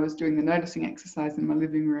today, when I was doing the noticing exercise in my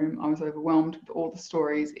living room, I was overwhelmed with all the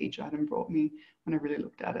stories each item brought me when I really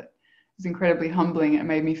looked at it. It was incredibly humbling. It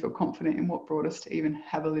made me feel confident in what brought us to even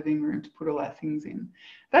have a living room to put all our things in.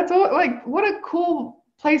 That's all, like, what a cool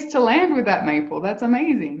place to land with that, Maple. That's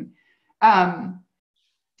amazing.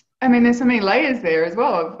 I mean, there's so many layers there as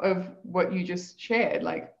well of what you just shared.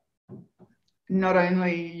 Like, not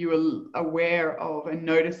only you were aware of and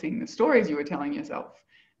noticing the stories you were telling yourself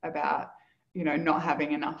about, not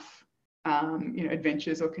having enough,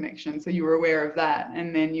 adventures or connections. So you were aware of that,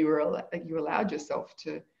 and then you allowed yourself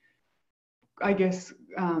to, I guess,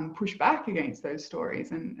 push back against those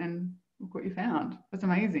stories and look what you found. That's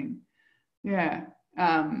amazing. Yeah.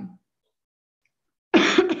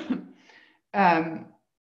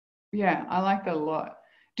 Yeah, I like that a lot.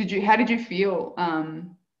 How did you feel?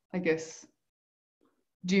 I guess,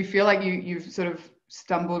 do you feel like you've sort of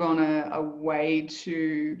stumbled on a way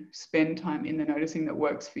to spend time in the noticing that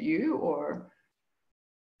works for you, or?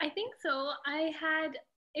 I think so. I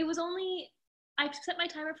set my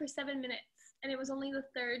timer for 7 minutes, and it was only the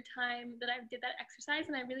third time that I did that exercise,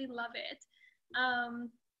 and I really love it.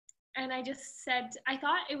 And I just said, I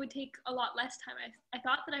thought it would take a lot less time. I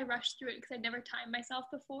thought that I rushed through it because I'd never timed myself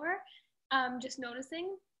before, just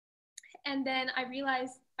noticing. And then I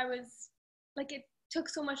realized it took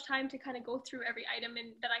so much time to kind of go through every item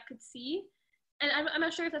that I could see. And I'm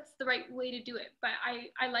not sure if that's the right way to do it, but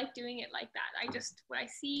I like doing it like that. What I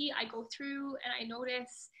see, I go through and I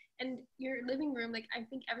notice. And your living room, like, I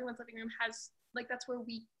think everyone's living room has, like, that's where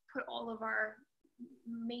we put all of our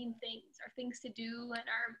main things, our things to do and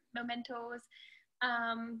our mementos.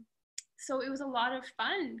 So it was a lot of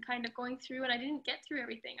fun kind of going through, and I didn't get through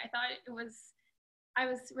everything. I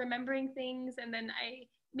was remembering things, and then I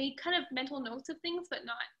made kind of mental notes of things, but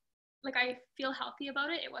not like, I feel healthy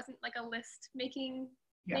about it. It wasn't like a list making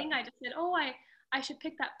thing. I just said, I should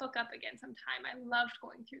pick that book up again sometime. I loved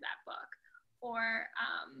going through that book. Or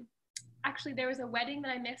actually there was a wedding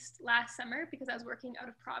that I missed last summer because I was working out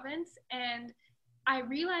of province, and I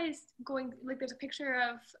realized there's a picture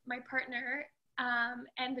of my partner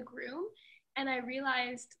and the groom, and I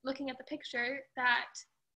realized looking at the picture that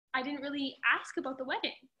I didn't really ask about the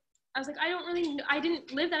wedding. I was like, I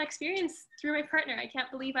didn't live that experience through my partner. I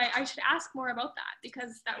can't believe I should ask more about that,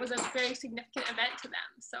 because that was a very significant event to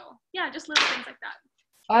them. So yeah, just little things like that.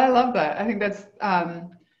 I love that. I think that's,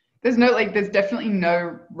 there's definitely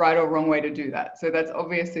no right or wrong way to do that. So that's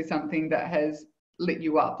obviously something that has lit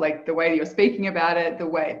you up, like the way you're speaking about it, the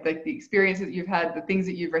way, like the experiences that you've had, the things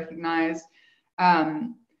that you've recognized.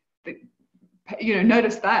 that,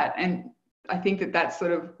 notice that. And I think that's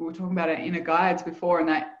sort of, we were talking about our inner guides before, and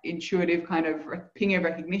that intuitive kind of ping of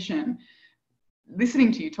recognition.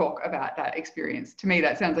 Listening to you talk about that experience, to me,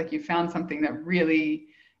 that sounds like you found something that really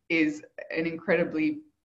is an incredibly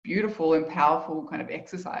beautiful and powerful kind of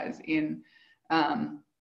exercise in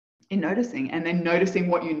noticing, and then noticing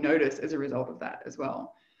what you notice as a result of that as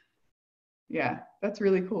well. Yeah, that's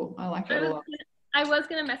really cool. I like that a lot. I was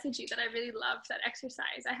going to message you that I really loved that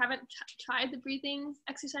exercise. I haven't tried the breathing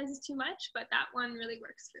exercises too much, but that one really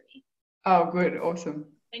works for me. Oh, good. Awesome.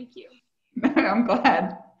 Thank you. I'm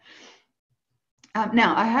glad.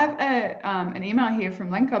 Now, I have an email here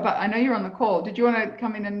from Lenka, but I know you're on the call. Did you want to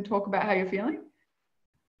come in and talk about how you're feeling?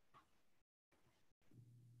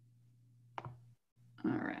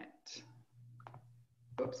 All right.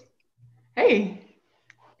 Oops. Hey.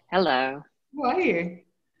 Hello. How are you?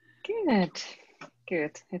 Good.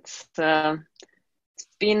 It's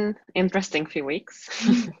been interesting few weeks,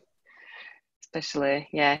 especially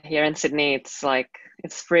here in Sydney. It's like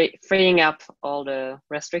it's freeing up all the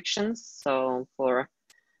restrictions. So for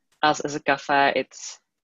us as a cafe, it's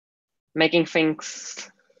making things.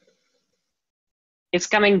 It's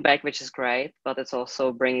coming back, which is great, but it's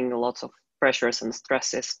also bringing lots of pressures and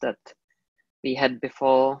stresses that we had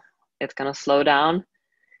before it kind of slowed down.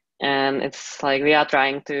 And it's like we are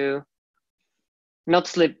trying to not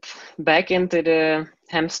slip back into the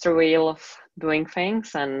hamster wheel of doing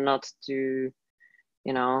things, and not to,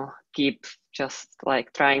 keep just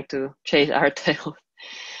like trying to chase our tail.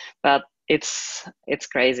 But it's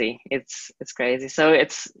crazy. It's crazy. So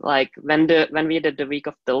it's like when we did the week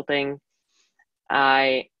of tilting,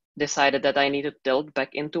 I decided that I needed to tilt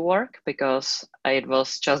back into work, because it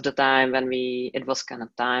was just the time when it was kind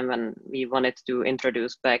of time when we wanted to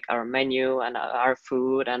introduce back our menu and our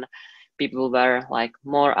food, and people were like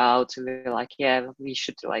more out. So we were like, yeah, we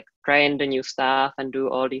should like train the new staff and do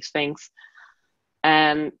all these things.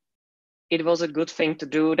 And it was a good thing to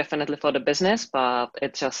do, definitely for the business, but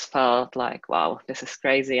it just felt like, wow, this is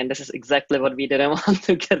crazy. And this is exactly what we didn't want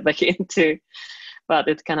to get back into. But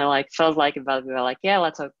it kind of like felt like, but we were like, yeah,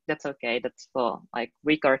 that's okay. That's for like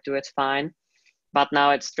week or two, it's fine. But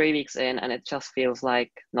now it's 3 weeks in, and it just feels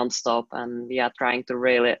like nonstop. And we are trying to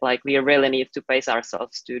we really need to pace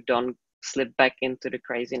ourselves to don't slip back into the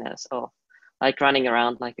craziness of like running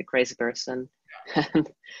around like a crazy person,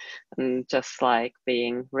 and just like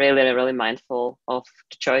being really, really mindful of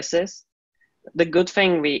the choices. The good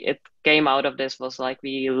thing it came out of this was like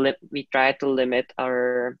we tried to limit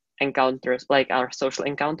our encounters, like our social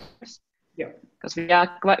encounters. Yeah. Because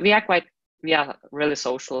we are really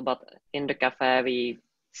social, but in the cafe we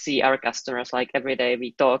see our customers like every day.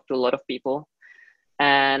 We talk to a lot of people,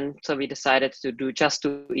 and so we decided to do just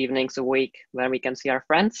 2 evenings a week where we can see our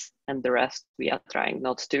friends, and the rest we are trying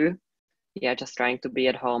not to. We are just trying to be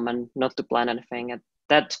at home and not to plan anything, and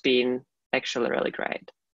that's been actually really great.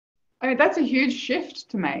 I mean, that's a huge shift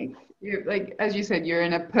to make. Like, as you said, you're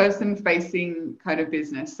in a person-facing kind of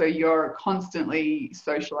business, so you're constantly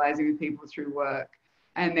socializing with people through work.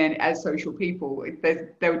 And then as social people,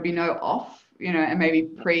 there would be no off, and maybe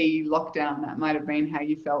pre-lockdown, that might have been how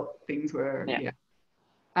you felt things were. Yeah.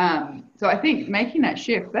 So I think making that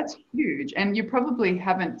shift, that's huge. And you probably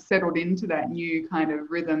haven't settled into that new kind of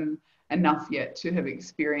rhythm enough yet to have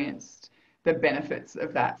experienced the benefits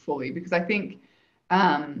of that fully. Because I think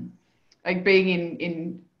like being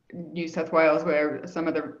in New South Wales, where some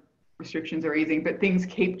of the restrictions are easing, but things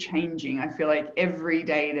keep changing. I feel like every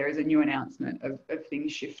day there is a new announcement of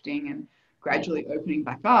things shifting and gradually opening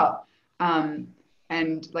back up.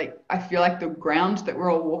 And like, I feel like the ground that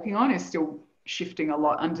we're all walking on is still shifting a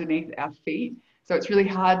lot underneath our feet. So it's really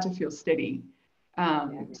hard to feel steady.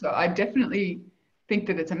 So I definitely think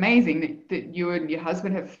that it's amazing that you and your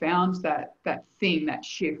husband have found that thing, that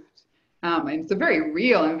shift. And it's a very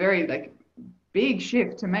real and very like big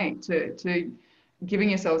shift to make, to giving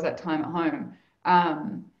yourselves that time at home,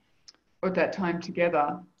 or that time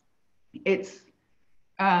together. It's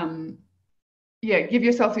give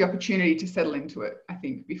yourself the opportunity to settle into it, I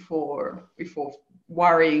think, before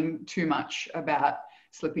worrying too much about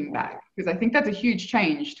slipping back, because I think that's a huge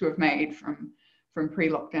change to have made from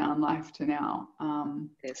pre-lockdown life to now.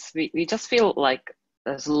 Yes, we just feel like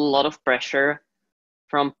there's a lot of pressure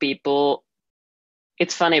from people.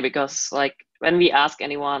 It's funny because like when we ask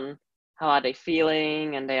anyone how are they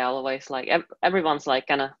feeling, and they are always like, everyone's like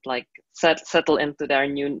kind of like settle into their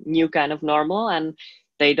new kind of normal, and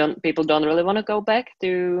people don't really want to go back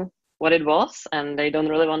to what it was, and they don't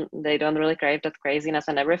really crave that craziness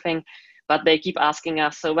and everything. But they keep asking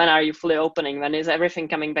us, so when are you fully opening? When is everything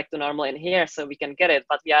coming back to normal in here so we can get it?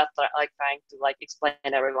 But we are trying to explain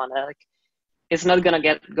to everyone that it's not gonna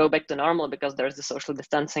go back to normal because there's the social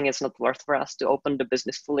distancing. It's not worth for us to open the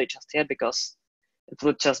business fully just yet because it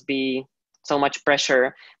would just be so much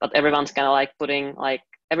pressure. But everyone's kind of putting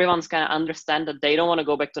everyone's kind of understand that they don't want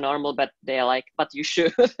to go back to normal, but they're but you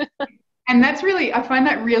should. And that's really, I find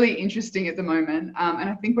that really interesting at the moment. And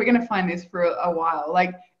I think we're going to find this for a while.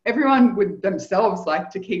 Everyone would themselves like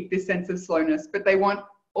to keep this sense of slowness, but they want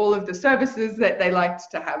all of the services that they liked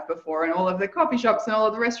to have before and all of the coffee shops and all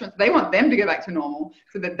of the restaurants. They want them to go back to normal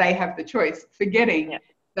so that they have the choice, forgetting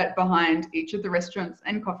that behind each of the restaurants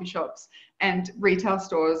and coffee shops and retail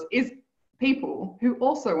stores is people who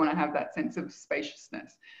also want to have that sense of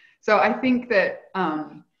spaciousness. So I think that,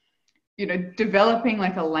 developing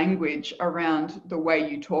a language around the way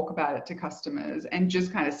you talk about it to customers and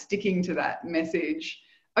just kind of sticking to that message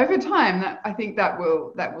over time, I think that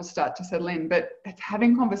will start to settle in. But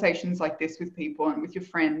having conversations like this with people and with your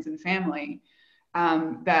friends and family,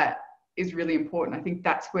 that is really important. I think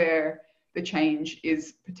that's where the change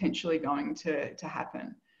is potentially going to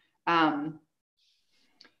happen.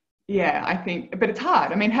 I think, but it's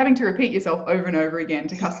hard. I mean, having to repeat yourself over and over again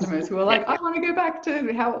to customers who are I want to go back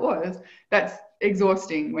to how it was. That's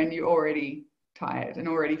exhausting when you're already tired and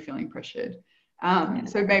already feeling pressured.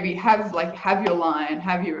 So maybe have your line,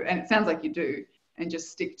 and it sounds like you do, and just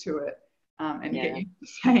stick to it, and get you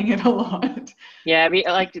saying it a lot. Yeah, we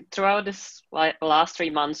throughout this last 3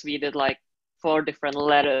 months, we did 4 different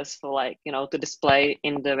letters for to display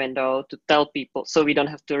in the window to tell people, so we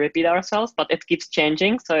don't have to repeat ourselves, but it keeps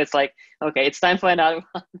changing. So it's okay, it's time for another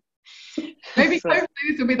one. Maybe hopefully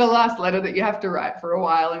this will be the last letter that you have to write for a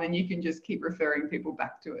while, and then you can just keep referring people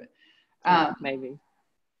back to it. Maybe.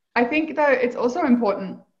 I think though it's also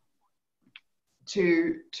important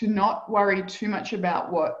to not worry too much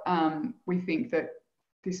about what we think that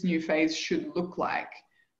this new phase should look like,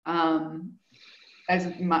 as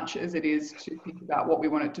much as it is to think about what we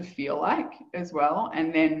want it to feel like as well.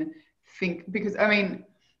 And then because and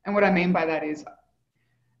what I mean by that is,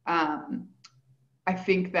 I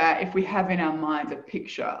think that if we have in our minds a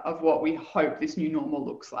picture of what we hope this new normal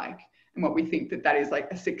looks like and what we think that is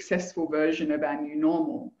a successful version of our new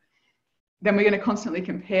normal, then we're going to constantly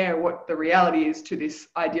compare what the reality is to this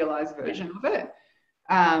idealized version of it.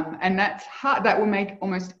 And that's hard. That will make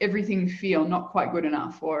almost everything feel not quite good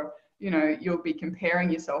enough, or, you'll be comparing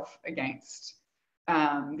yourself against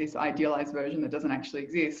this idealized version that doesn't actually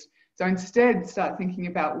exist. So instead, start thinking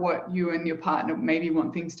about what you and your partner maybe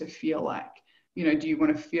want things to feel like. Do you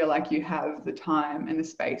want to feel like you have the time and the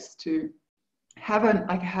space to have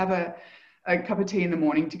a cup of tea in the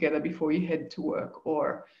morning together before you head to work,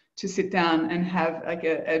 or to sit down and have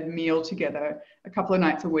a meal together a couple of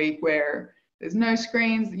nights a week where there's no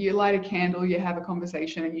screens, you light a candle, you have a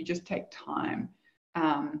conversation, and you just take time.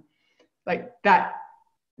 That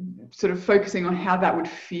sort of focusing on how that would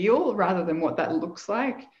feel rather than what that looks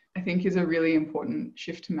like, I think is a really important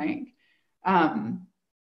shift to make. And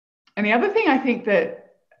the other thing I think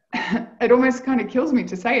that it almost kind of kills me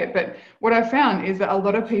to say it, but what I've found is that a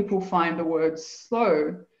lot of people find the word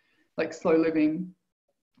slow, slow living,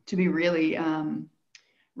 to be really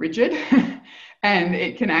rigid, and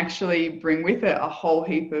it can actually bring with it a whole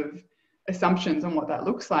heap of assumptions on what that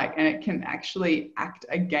looks like, and it can actually act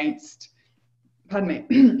against,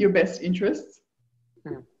 your best interests.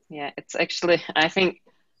 Yeah, it's actually, I think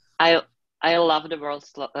I love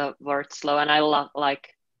the word slow, and I love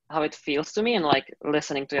how it feels to me, and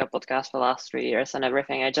listening to your podcast for the last 3 years and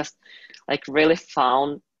everything. I just really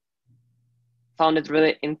found it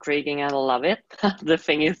really intriguing and love it. The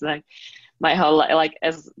thing is, my whole life,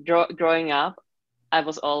 as growing up, I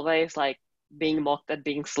was always being mocked at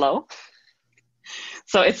being slow.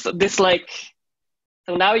 So it's this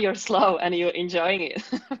so now you're slow and you're enjoying it.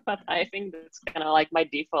 But I think that's kind of my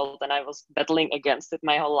default, and I was battling against it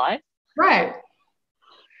my whole life. Right.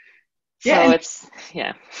 Yeah. So it's,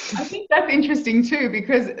 I think that's interesting too,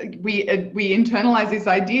 because we internalize this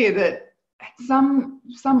idea that on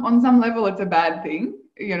some level it's a bad thing,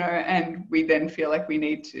 and we then feel like we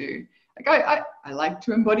need to, I like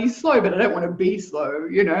to embody slow, but I don't want to be slow,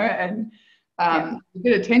 and a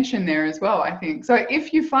bit of tension there as well, I think. So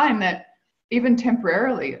if you find that even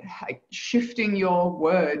temporarily shifting your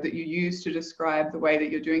word that you use to describe the way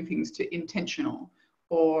that you're doing things to intentional,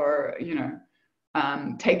 or,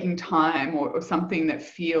 taking time, or something that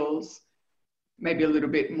feels maybe a little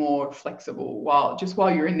bit more flexible while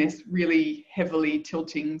you're in this really heavily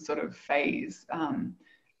tilting sort of phase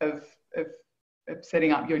of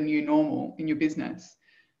setting up your new normal in your business.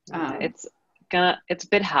 It's a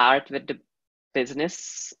bit hard with the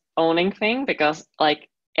business owning thing, because like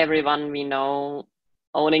everyone we know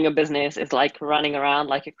owning a business is like running around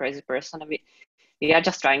like a crazy person, and we are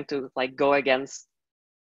just trying to like go against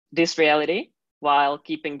this reality while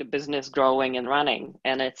keeping the business growing and running,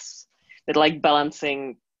 and it's like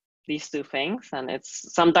balancing these two things. And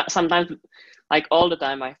it's sometimes like all the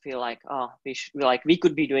time I feel like, oh, we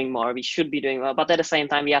could be doing more, we should be doing more, but at the same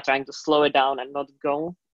time we are trying to slow it down and not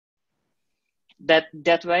go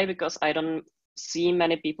that way, because I don't see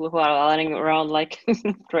many people who are running around like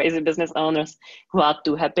crazy business owners who are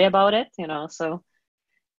too happy about it, you know. So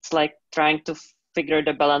it's like trying to figure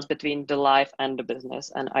the balance between the life and the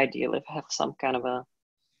business, and ideally have some kind of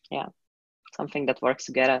something that works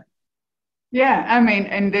together. Yeah, I mean,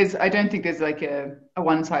 and I don't think there's like a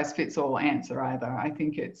one size fits all answer either. I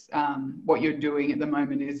think it's what you're doing at the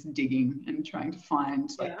moment is digging and trying to find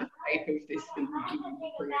like the shape of this thing that you want to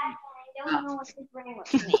create. I don't know what to bring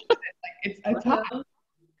with me. It's hard.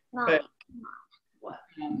 But,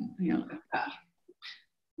 you know,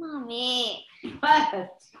 Mommy.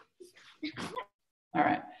 What? all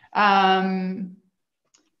right.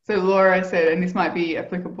 So Laura said, and this might be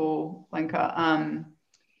applicable, Lenka,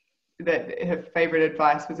 that her favorite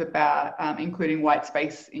advice was about including white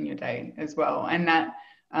space in your day as well. And that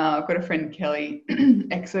I've got a friend, Kelly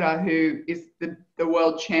Exeter, who is the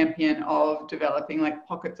world champion of developing like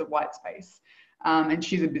pockets of white space. And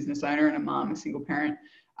she's a business owner and a mom, a single parent.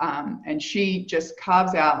 And she just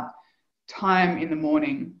carves out time in the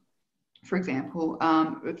morning, for example,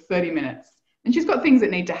 30 minutes. And she's got things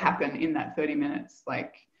that need to happen in that 30 minutes.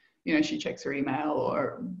 Like, you know, she checks her email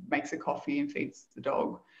or makes a coffee and feeds the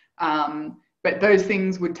dog. But those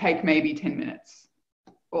things would take maybe 10 minutes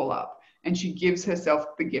all up. And she gives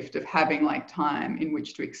herself the gift of having like time in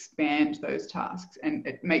which to expand those tasks. And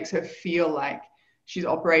it makes her feel like she's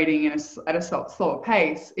operating at a slower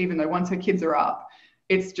pace, even though once her kids are up,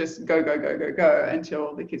 it's just go, go, go, go, go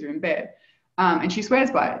until the kids are in bed. And she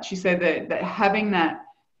swears by it. She said that having that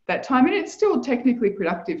time, and it's still technically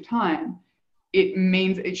productive time, it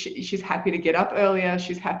means she's happy to get up earlier.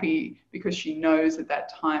 She's happy because she knows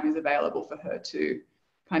that time is available for her to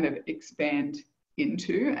kind of expand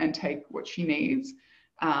into and take what she needs.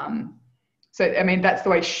 So, I mean, that's the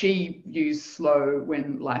way she views slow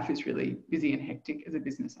when life is really busy and hectic as a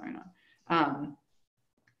business owner. I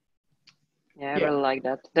really like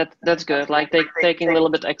that. That's good. Like taking a little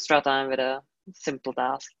bit extra time with a simple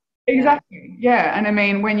task. Exactly. Yeah. And I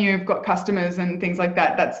mean, when you've got customers and things like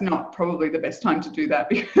that, that's not probably the best time to do that,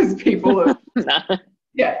 because people are,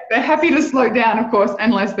 they're happy to slow down, of course,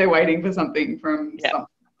 unless they're waiting for something from something.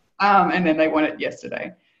 And then they want it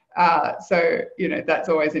yesterday. So, you know, that's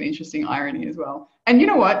always an interesting irony as well. And you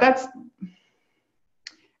know what, I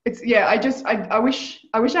wish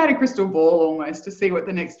I had a crystal ball almost to see what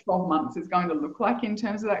the next 12 months is going to look like in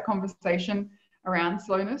terms of that conversation around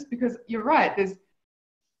slowness, because you're right.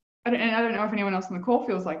 I don't know if anyone else on the call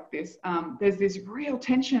feels like this. There's this real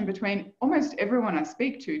tension between almost everyone I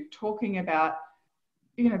speak to talking about,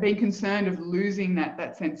 you know, being concerned of losing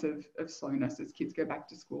that sense of slowness as kids go back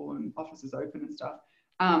to school and offices open and stuff.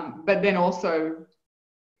 But then also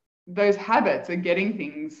those habits of getting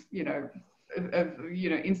things, you know,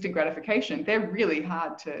 instant gratification, they're really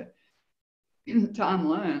hard to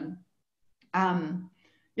unlearn.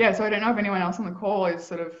 So I don't know if anyone else on the call is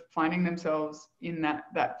sort of finding themselves in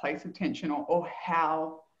that place of tension, or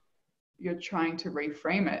how you're trying to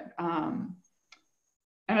reframe it.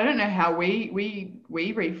 And I don't know how we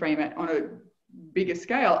reframe it on a bigger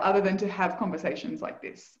scale other than to have conversations like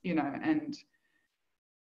this, you know, and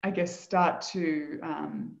I guess start to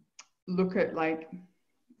look at like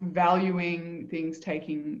valuing things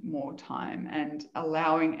taking more time and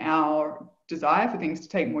allowing our desire for things to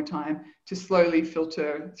take more time to slowly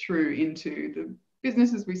filter through into the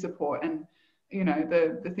businesses we support and, you know,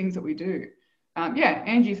 the things that we do.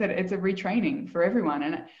 Angie said it's a retraining for everyone.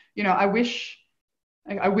 And, you know, I wish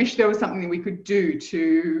there was something that we could do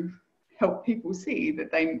to help people see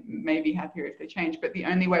that they may be happier if they change. But the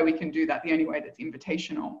only way we can do that, the only way that's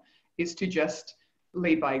invitational, is to just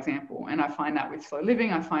lead by example. And I find that with slow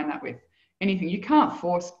living, I find that with anything. You can't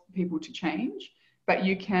force people to change, but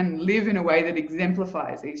you can live in a way that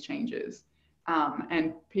exemplifies these changes.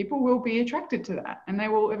 And people will be attracted to that, and they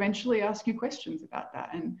will eventually ask you questions about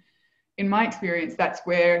that. And in my experience, that's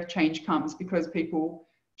where change comes, because people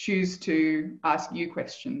choose to ask you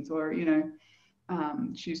questions, or, you know,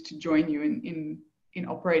 choose to join you in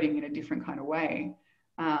operating in a different kind of way.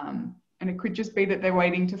 And it could just be that they're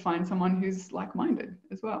waiting to find someone who's like-minded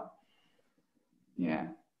as well. Yeah.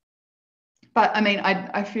 But I mean,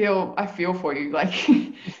 I feel for you, like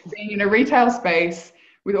being in a retail space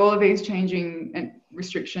with all of these changing and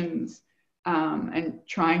restrictions, and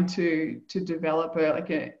trying to develop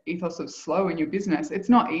a ethos of slow in your business. It's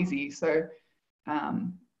not easy. So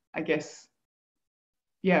I guess,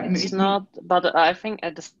 yeah. It's not, but I think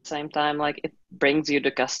at the same time, like it brings you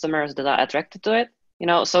the customers that are attracted to it. You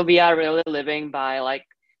know, so we are really living by like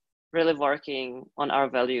really working on our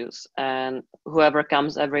values, and whoever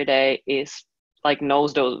comes every day is like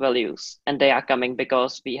knows those values, and they are coming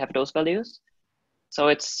because we have those values. So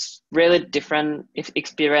it's really different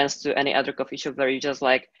experience to any other coffee shop where you just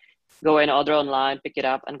like go in, order online, pick it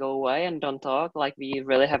up and go away and don't talk. Like we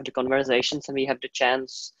really have the conversations and we have the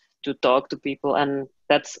chance to talk to people, and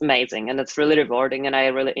that's amazing and that's really rewarding and I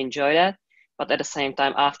really enjoy that. But at the same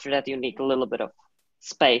time, after that, you need a little bit of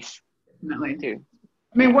space. Definitely. Too.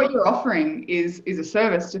 I mean, what you're offering is a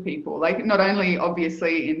service to people, like not only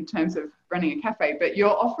obviously in terms of running a cafe, but you're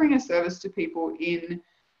offering a service to people in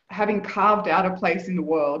having carved out a place in the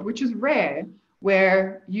world, which is rare,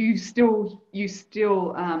 where you still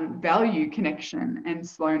value connection and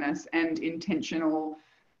slowness and intentional,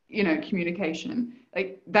 communication.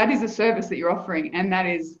 Like that is a service that you're offering, and that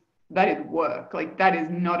is work. Like that is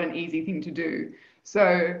not an easy thing to do.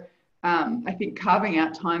 So I think carving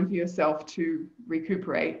out time for yourself to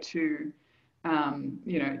recuperate, to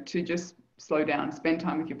to just slow down, spend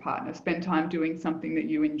time with your partner, spend time doing something that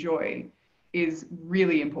you enjoy is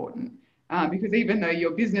really important, because even though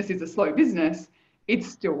your business is a slow business, it's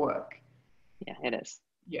still work. Yeah, it is.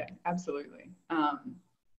 Yeah, absolutely.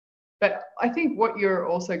 But I think what you're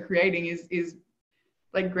also creating is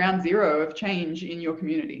like ground zero of change in your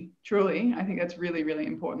community. Truly, I think that's really, really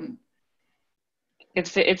important.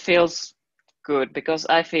 It feels good because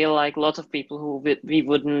I feel like lots of people who we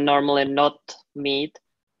would normally not meet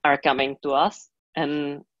are coming to us,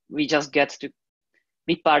 and we just get to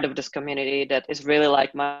be part of this community that is really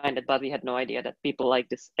like-minded, but we had no idea that people like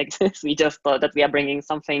this exist. We just thought that we are bringing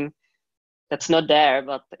something that's not there,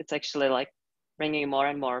 but it's actually like bringing more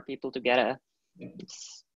and more people together. It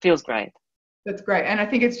feels great. That's great. And I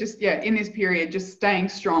think it's just, in this period, just staying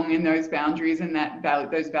strong in those boundaries and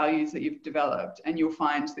those values that you've developed, and you'll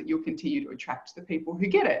find that you'll continue to attract the people who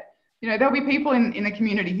get it. There'll be people in the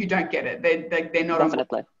community who don't get it. They're not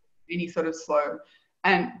Definitely. Any sort of slow,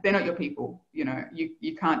 and they're not your people.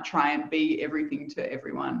 You can't try and be everything to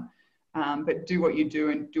everyone, but do what you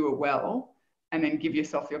do and do it well, and then give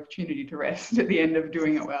yourself the opportunity to rest at the end of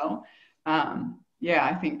doing it well.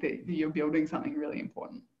 I think that you're building something really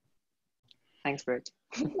important. Thanks, Bert.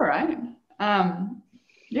 All right.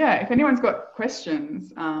 If anyone's got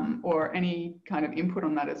questions or any kind of input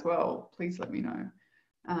on that as well, please let me know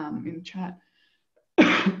in the chat.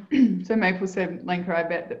 So Maple said, Lenka, I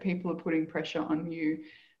bet that people are putting pressure on you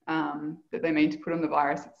that they mean to put on the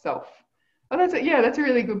virus itself. Oh, that's a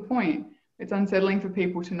really good point. It's unsettling for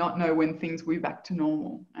people to not know when things will be back to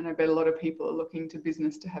normal. And I bet a lot of people are looking to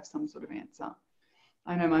business to have some sort of answer.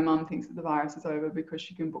 I know my mum thinks that the virus is over because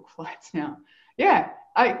she can book flights now. Yeah,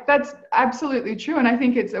 that's absolutely true. And I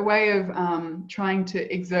think it's a way of trying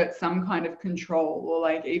to exert some kind of control, or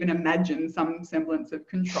like even imagine some semblance of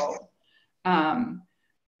control.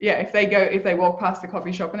 If they walk past the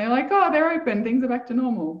coffee shop and they're like, oh, they're open, things are back to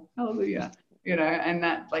normal. Hallelujah. And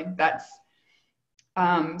that's,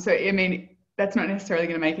 so, I mean, that's not necessarily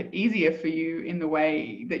going to make it easier for you in the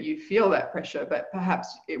way that you feel that pressure, but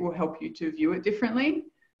perhaps it will help you to view it differently.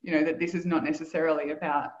 That this is not necessarily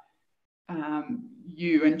about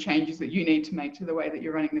you and changes that you need to make to the way that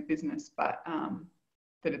you're running the business, but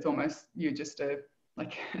that it's almost you're just a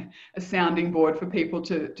sounding board for people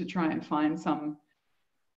to try and find some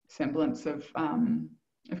semblance of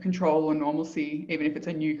control or normalcy, even if it's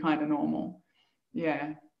a new kind of normal.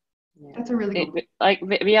 Yeah. That's a really good.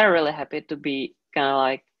 We are really happy to be kind of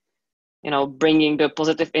like, bringing the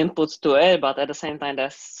positive inputs to it, but at the same time,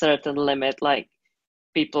 there's certain limit. Like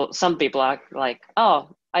some people are like,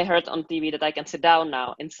 oh, I heard on TV that I can sit down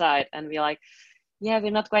now inside, and we're like, yeah, we're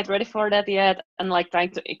not quite ready for that yet. And like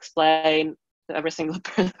trying to explain to every single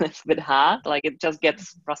person is a bit hard. Like it just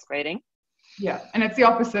gets frustrating. Yeah, and it's the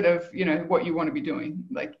opposite of what you want to be doing.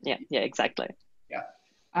 Like yeah, exactly. Yeah,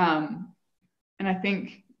 and I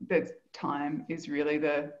think that time is really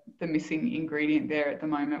the missing ingredient there at the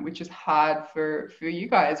moment, which is hard for you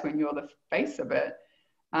guys when you're the face of it.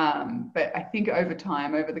 But I think over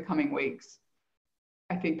time, over the coming weeks,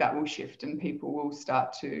 I think that will shift and people will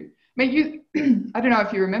start to, I mean, I don't know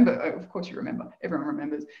if you remember, of course you remember, everyone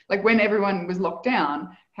remembers, like when everyone was locked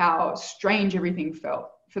down, how strange everything felt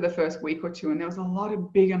for the first week or two. And there was a lot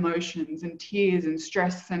of big emotions and tears and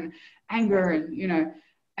stress and anger and,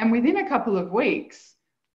 And within a couple of weeks,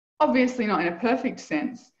 obviously not in a perfect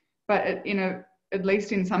sense, but at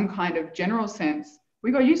least in some kind of general sense,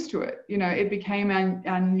 we got used to it. It became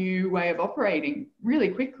our new way of operating really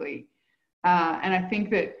quickly. And I think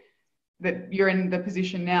that you're in the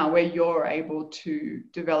position now where you're able to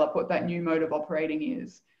develop what that new mode of operating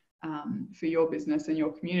is for your business and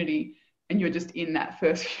your community. And you're just in that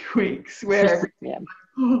first few weeks where yeah.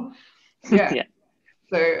 Yeah.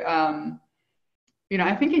 So,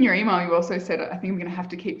 I think in your email, you also said, I think I'm going to have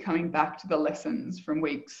to keep coming back to the lessons from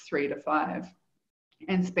weeks 3 to 5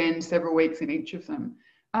 and spend several weeks in each of them.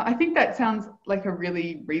 I think that sounds like a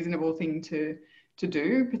really reasonable thing to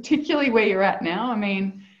do, particularly where you're at now. I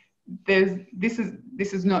mean, this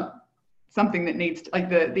is not something that needs to, like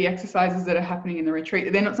the exercises that are happening in the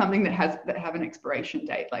retreat, they're not something that have an expiration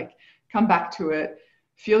date. Like, come back to it,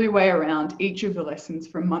 feel your way around each of the lessons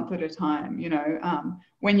for a month at a time,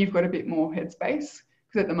 when you've got a bit more headspace,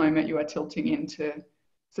 because at the moment you are tilting into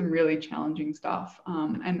some really challenging stuff.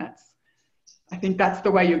 And I think that's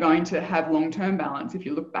the way you're going to have long-term balance if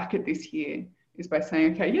you look back at this year, is by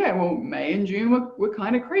saying, okay, yeah, well, May and June were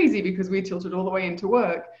kind of crazy because we tilted all the way into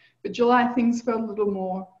work, but July things felt a little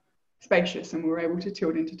more spacious and we were able to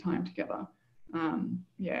tilt into time together.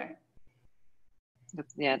 Yeah,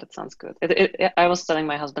 that sounds good. I was telling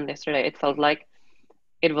my husband yesterday, it felt like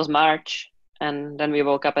it was March and then we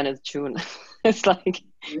woke up and it's June. It's like,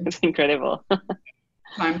 it's incredible.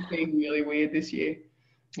 Time's been really weird this year.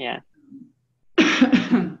 Yeah.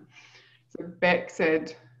 So Beck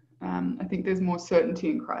said, I think there's more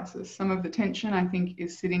certainty in crisis. Some of the tension, I think,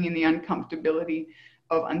 is sitting in the uncomfortability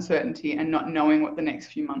of uncertainty and not knowing what the next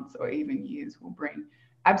few months or even years will bring.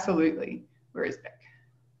 Absolutely. Where is Beck?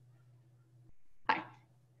 Hi.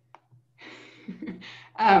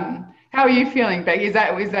 How are you feeling, Beck? Is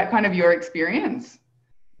that kind of your experience?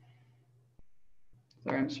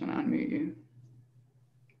 Sorry, I'm just trying to unmute you.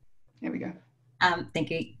 There we go. Thank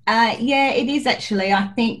you. Yeah, it is actually. I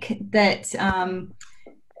think that,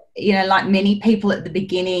 like many people at the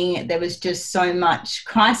beginning, there was just so much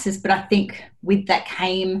crisis, but I think with that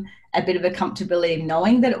came a bit of a comfortability of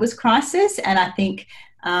knowing that it was crisis. And I think,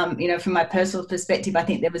 from my personal perspective, I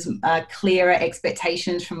think there was clearer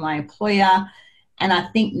expectations from my employer. And I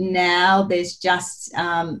think now there's just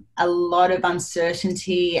a lot of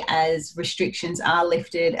uncertainty as restrictions are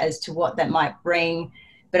lifted as to what that might bring.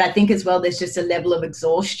 But I think as well, there's just a level of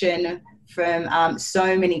exhaustion from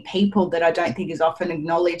so many people that I don't think is often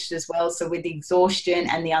acknowledged as well. So with the exhaustion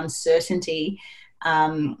and the uncertainty,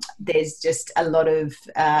 there's just a lot of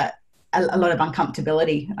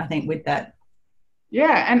uncomfortability, I think, with that.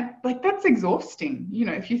 Yeah, and like that's exhausting.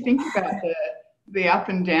 If you think about the up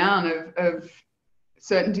and down of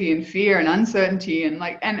certainty and fear and uncertainty and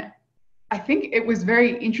I think it was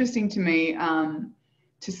very interesting to me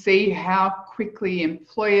to see how quickly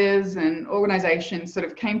employers and organizations sort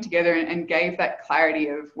of came together and gave that clarity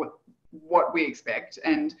of what we expect.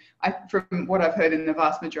 And from what I've heard in the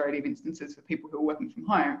vast majority of instances for people who are working from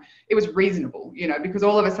home, it was reasonable, because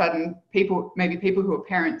all of a sudden people who are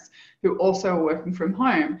parents who also are working from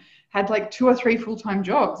home had like 2 or 3 full-time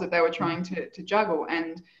jobs that they were trying to juggle.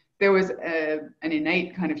 And there was an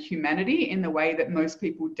innate kind of humanity in the way that most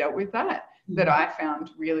people dealt with that I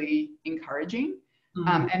found really encouraging.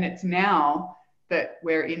 And it's now that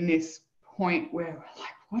we're in this point where we're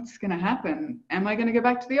like, what's going to happen? Am I going to go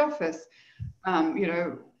back to the office?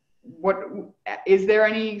 What is there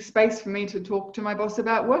any space for me to talk to my boss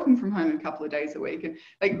about working from home a couple of days a week?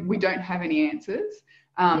 And we don't have any answers.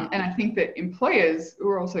 And I think that employers who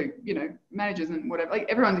are also, managers and whatever,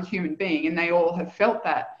 everyone's a human being and they all have felt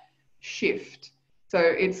that shift. So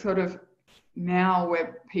it's sort of now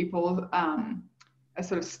where people are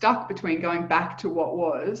sort of stuck between going back to what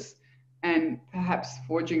was and perhaps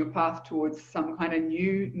forging a path towards some kind of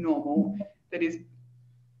new normal that is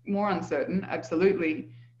more uncertain, absolutely,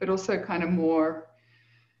 but also kind of more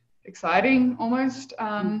exciting almost,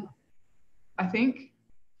 I think.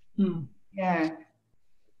 Yeah.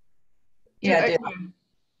 Yeah,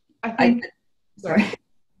 I think. Sorry.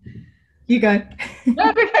 You go. No,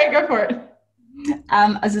 okay, go for it.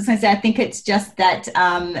 I was just going to say, I think it's just that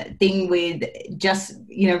thing with just,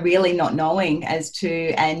 really not knowing as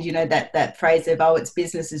to, and, that phrase of, oh, it's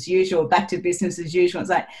business as usual, back to business as usual. It's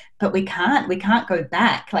like, but we can't go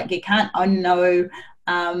back. Like you can't unknow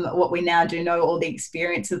what we now do know, all the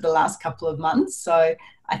experience of the last couple of months. So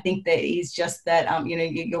I think that is just that,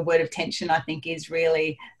 your word of tension, I think is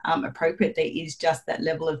really appropriate. There is just that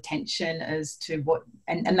level of tension as to what,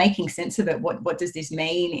 and making sense of it. What does this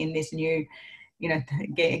mean in this new,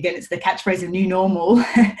 again, it's the catchphrase of new normal.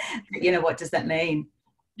 What does that mean?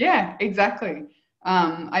 Yeah, exactly.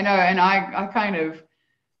 I know, and I kind of,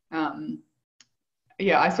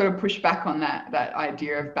 I sort of push back on that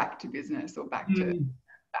idea of back to business or back to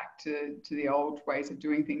the old ways of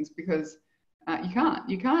doing things, because you can't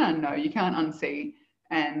unknow, you can't unsee.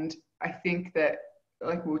 And I think that,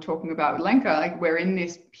 like we were talking about with Lenka, like we're in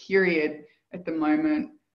this period at the moment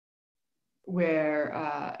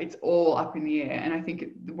where it's all up in the air. And I think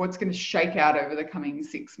what's going to shake out over the coming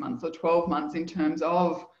 6 months or 12 months in terms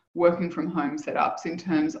of working from home setups, in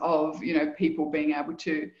terms of, you know, people being able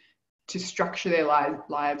to structure their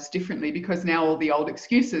lives differently, because now all the old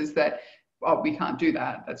excuses that, oh, we can't do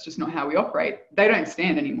that, that's just not how we operate, they don't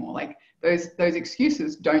stand anymore. Like those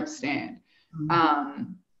excuses don't stand.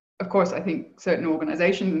 Of course, I think certain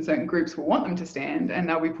organizations and certain groups will want them to stand, and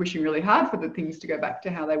they'll be pushing really hard for the things to go back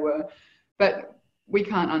to how they were. But we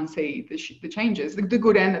can't unsee the changes, the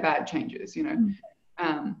good and the bad changes, you know.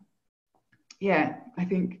 I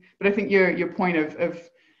think your point of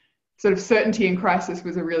sort of certainty in crisis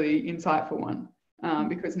was a really insightful one,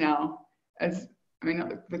 because now,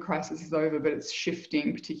 not the crisis is over, but it's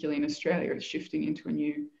shifting, particularly in Australia, it's shifting into a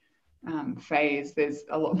new phase. There's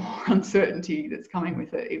a lot more uncertainty that's coming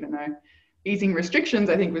with it, even though easing restrictions,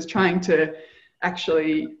 I think, was trying to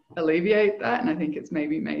actually alleviate that. And I think it's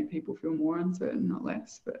maybe made people feel more uncertain, not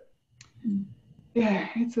less. But yeah,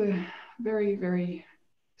 it's a very, very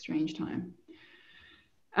strange time.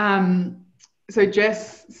 So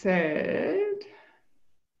Jess said,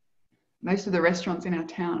 most of the restaurants in our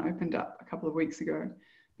town opened up a couple of weeks ago,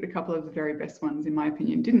 but a couple of the very best ones, in my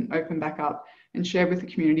opinion, didn't open back up, and shared with the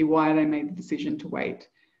community why they made the decision to wait.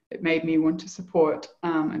 It made me want to support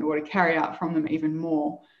and want to carry out from them even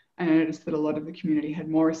more. And I noticed that a lot of the community had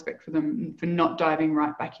more respect for them for not diving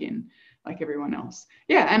right back in like everyone else.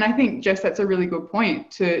 Yeah, and I think, Jess, that's a really good point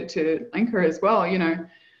to Lenka as well. You know,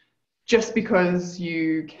 just because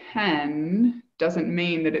you can doesn't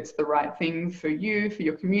mean that it's the right thing for you, for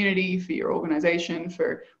your community, for your organization,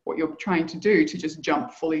 for what you're trying to do, to just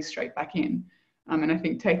jump fully straight back in. And I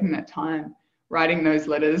think taking that time, writing those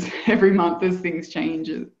letters every month as things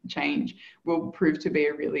change will prove to be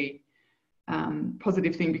a really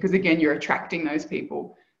positive thing, because again, you're attracting those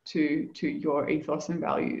people to your ethos and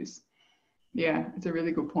values. Yeah, it's a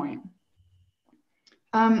really good point.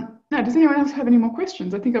 Now, does anyone else have any more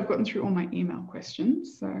questions? I think I've gotten through all my email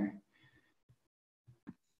questions, so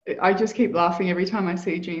I just keep laughing every time I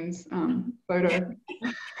see Jean's photo.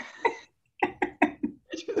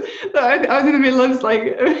 I was in the middle of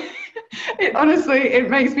like, honestly, it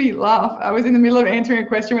makes me laugh. I was in the middle of answering a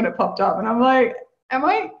question when it popped up, and I'm like, am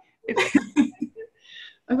I?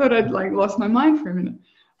 I thought I'd like lost my mind for a minute.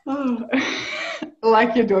 Oh, I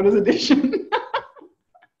like your daughter's addition.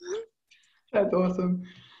 That's awesome.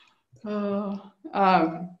 Oh,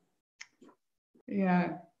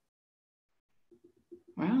 yeah.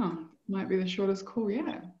 Wow, might be the shortest call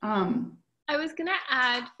yet. I was gonna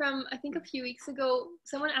add, from I think a few weeks ago,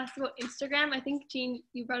 someone asked about Instagram. I think Jean,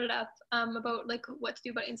 you brought it up about like what to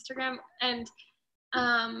do about Instagram, and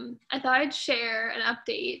I thought I'd share an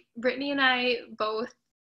update. Brittany and I both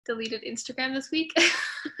deleted Instagram this week.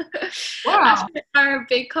 Wow. After our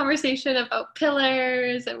big conversation about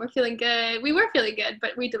pillars, and we're feeling good. We were feeling good,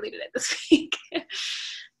 but we deleted it this week.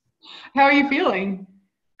 How are you feeling?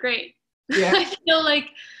 Great. Yeah. I feel like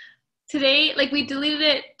today, like we deleted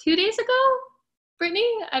it 2 days ago, Brittany?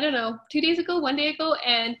 I don't know, 2 days ago, 1 day ago,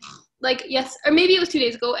 and like, yes, or maybe it was 2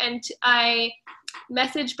 days ago, and I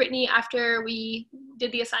messaged Brittany after we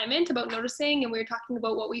did the assignment about noticing, and we were talking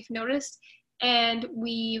about what we've noticed, and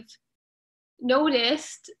we've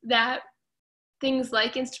noticed that things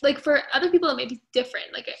like for other people it may be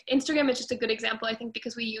different. Like Instagram is just a good example, I think,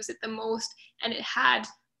 because we use it the most, and it had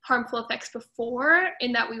harmful effects before,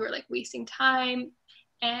 in that we were like wasting time,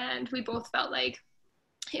 and we both felt like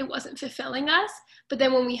it wasn't fulfilling us. But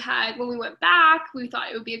then when we went back, we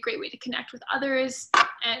thought it would be a great way to connect with others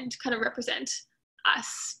and kind of represent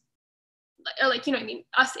us, like, you know what I mean,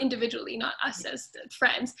 us individually, not us as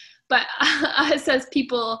friends, but us as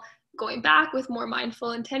people going back with more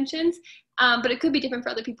mindful intentions. But it could be different for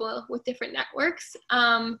other people with different networks.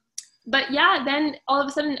 But yeah, then all of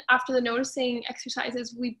a sudden after the noticing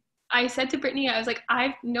exercises, I said to Brittany, I was like,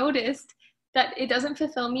 I've noticed that it doesn't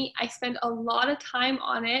fulfill me. I spend a lot of time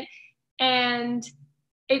on it, and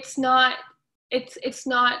it's not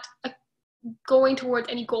going towards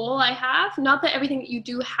any goal I have. Not that everything that you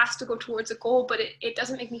do has to go towards a goal, but it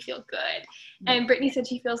doesn't make me feel good. And Brittany said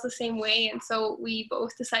she feels the same way, and so we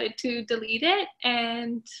both decided to delete it,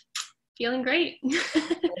 and feeling great.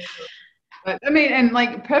 I mean, and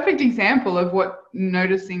like perfect example of what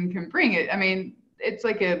noticing can bring. It, I mean, it's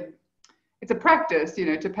like it's a practice, you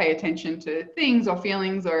know, to pay attention to things or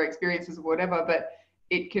feelings or experiences or whatever, but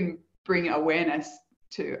it can bring awareness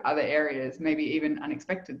to other areas, maybe even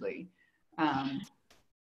unexpectedly.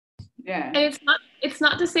 Yeah. And it's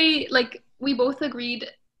not to say, like, we both agreed,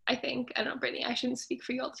 I think, I don't know, Brittany, I shouldn't speak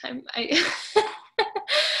for you all the time.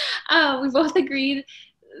 We both agreed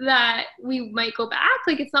that we might go back.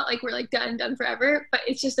 Like, it's not like we're like done forever, but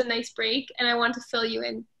it's just a nice break. And I want to fill you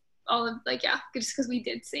in all of, like, yeah, just because we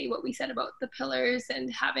did say what we said about the pillars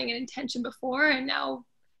and having an intention before, and now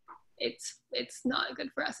it's not good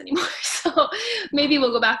for us anymore. So maybe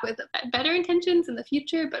we'll go back with better intentions in the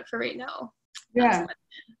future, but for right now. Yeah,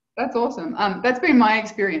 that's awesome. That's been my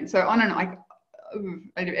experience. So on and like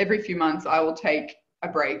every few months I will take a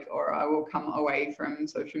break, or I will come away from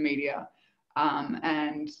social media.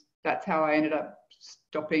 And that's how I ended up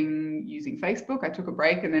stopping using Facebook. I took a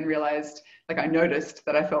break and then realized, like, I noticed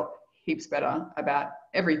that I felt heaps better about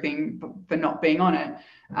everything for not being on it.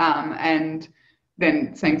 And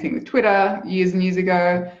then same thing with Twitter years and years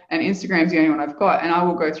ago, and Instagram's the only one I've got. And I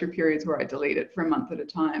will go through periods where I delete it for a month at a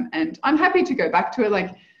time. And I'm happy to go back to it.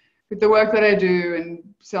 Like with the work that I do and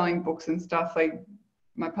selling books and stuff, like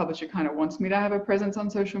my publisher kind of wants me to have a presence on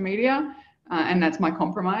social media, and that's my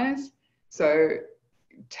compromise. So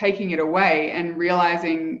taking it away and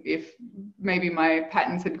realizing if maybe my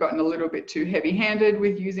patterns had gotten a little bit too heavy-handed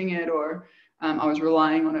with using it, or I was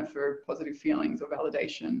relying on it for positive feelings or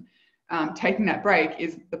validation, taking that break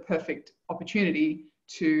is the perfect opportunity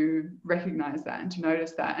to recognize that and to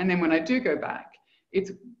notice that. And then when I do go back,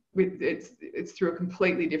 it's through a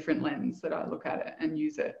completely different lens that I look at it and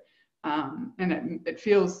use it. And it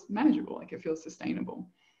feels manageable, like it feels sustainable.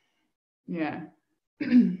 Yeah.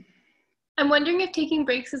 I'm wondering if taking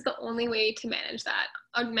breaks is the only way to manage that,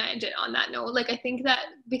 or manage it on that note. Like, I think that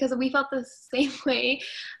because we felt the same way,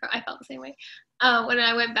 or I felt the same way, when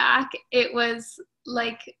I went back, it was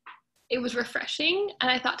like, it was refreshing. And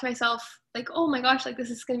I thought to myself, like, oh my gosh, like, this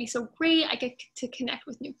is going to be so great. I get to connect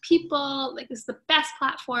with new people. Like, this is the best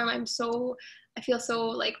platform. I feel so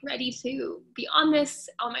like ready to be on this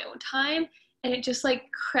on my own time. And it just like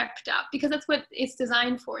crept up, because that's what it's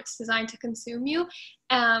designed for. It's designed to consume you.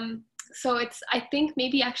 So I think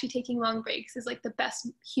maybe actually taking long breaks is like the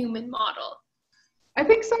best human model. I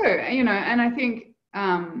think so, you know, and I think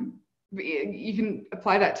you can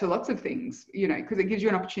apply that to lots of things, you know, because it gives you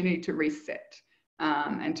an opportunity to reset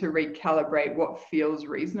and to recalibrate what feels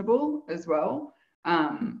reasonable as well.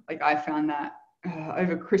 Like I found that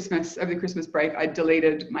over the Christmas break, I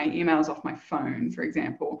deleted my emails off my phone, for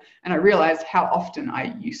example, and I realized how often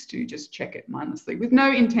I used to just check it mindlessly with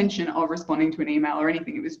no intention of responding to an email or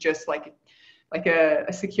anything. It was just like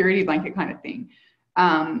a security blanket kind of thing.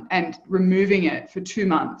 And removing it for 2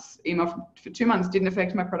 months, email for 2 months, didn't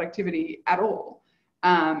affect my productivity at all.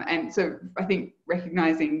 And so I think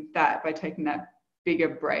recognizing that by taking that bigger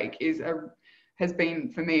break has been,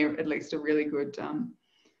 for me at least, a really good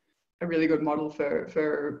model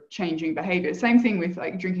for changing behavior. Same thing with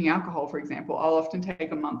like drinking alcohol, for example. I'll often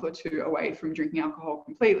take a month or two away from drinking alcohol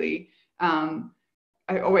completely.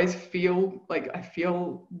 I always feel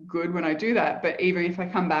good when I do that. But even if I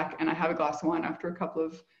come back and I have a glass of wine after a couple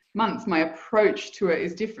of months, my approach to it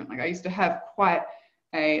is different. Like I used to have quite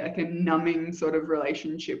a numbing sort of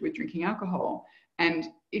relationship with drinking alcohol. And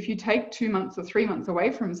if you take 2 months or 3 months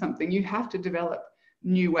away from something, you have to develop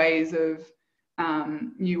new ways of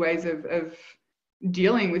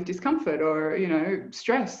dealing with discomfort or, you know,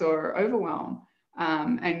 stress or overwhelm.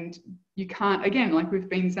 And you can't, again, like we've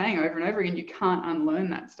been saying over and over again, you can't unlearn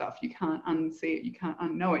that stuff. You can't unsee it. You can't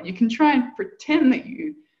unknow it. You can try and pretend that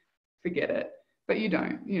you forget it, but you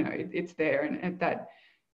don't. You know, it's there, and that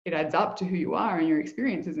it adds up to who you are and your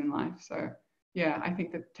experiences in life. So yeah, I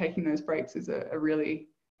think that taking those breaks is a really,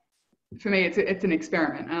 for me, it's an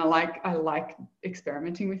experiment, and I like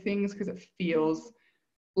experimenting with things because it feels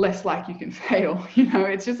less like you can fail. You know,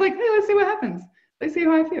 it's just like, hey, let's see what happens. Let's see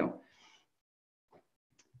how I feel.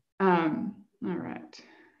 All right.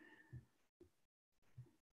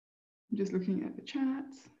 I'm just looking at the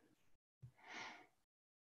chats.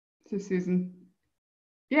 So Susan,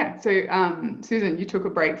 yeah. So Susan, you took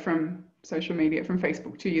a break from social media, from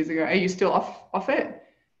Facebook 2 years ago. Are you still off it,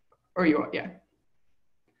 or you are? Yeah.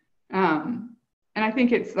 And I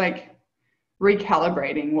think it's like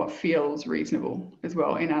recalibrating what feels reasonable as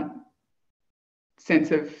well, in our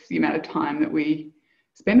sense of the amount of time that we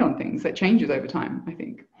spend on things. That changes over time, I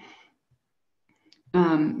think.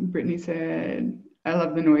 Brittany said, I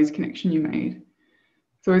love the noise connection you made.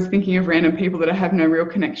 So I was thinking of random people that I have no real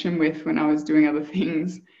connection with when I was doing other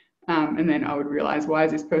things. And then I would realize, why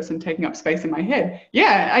is this person taking up space in my head?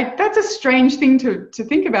 Yeah, that's a strange thing to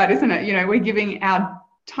think about, isn't it? You know, we're giving our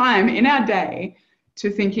time in our day to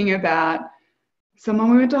thinking about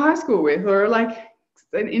someone we went to high school with, or like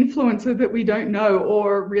an influencer that we don't know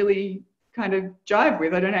or really kind of jive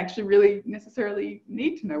with. I don't actually really necessarily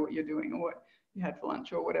need to know what you're doing or what you had for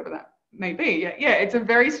lunch or whatever that may be. Yeah, it's a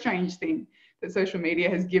very strange thing that social media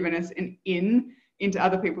has given us an into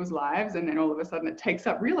other people's lives, and then all of a sudden it takes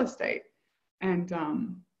up real estate. And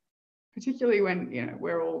particularly when, you know,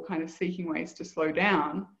 we're all kind of seeking ways to slow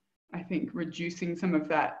down, I think reducing some of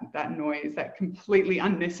that noise, that completely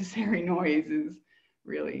unnecessary noise, is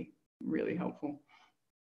really, really helpful.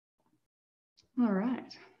 All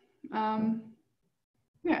right.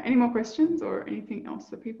 Yeah, any more questions or anything else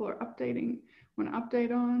that people are want to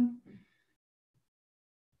update on?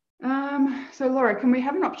 So Laura, can we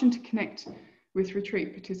have an option to connect with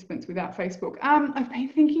retreat participants without Facebook? I've been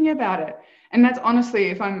thinking about it, and that's honestly,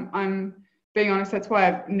 if I'm being honest, that's why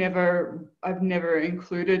I've never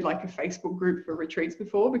included like a Facebook group for retreats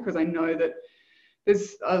before, because I know that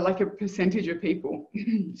there's like a percentage of people,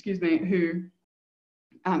 excuse me, who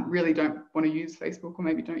really don't want to use Facebook, or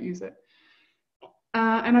maybe don't use it.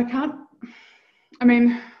 And I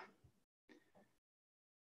mean,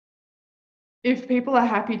 if people are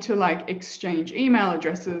happy to like exchange email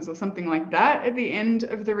addresses or something like that at the end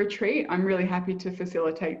of the retreat, I'm really happy to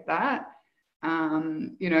facilitate that.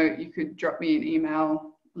 You know, you could drop me an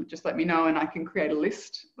email, just let me know, and I can create a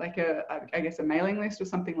list, like I guess a mailing list or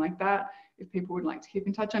something like that, if people would like to keep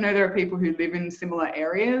in touch. I know there are people who live in similar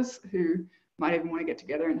areas who might even want to get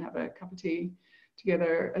together and have a cup of tea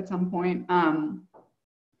together at some point.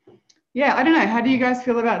 Yeah, I don't know. How do you guys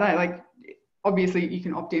feel about that? Like, obviously you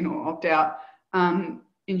can opt in or opt out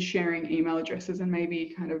in sharing email addresses, and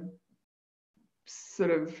maybe kind of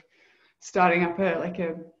sort of starting up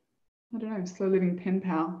I don't know, slow living pen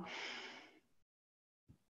pal.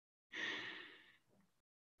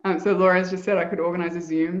 So Laura's just said I could organize a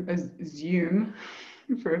Zoom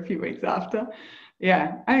for a few weeks after.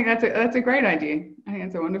 Yeah, I think that's a great idea. I think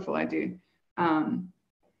that's a wonderful idea. And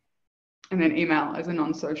then email as a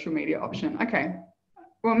non-social media option. Okay.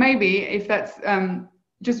 Well, maybe if that's,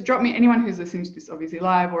 just drop me, anyone who's listening to this obviously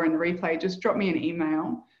live or in the replay, just drop me an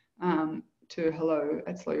email to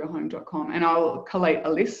hello@slowyourhome.com, and I'll collate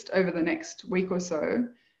a list over the next week or so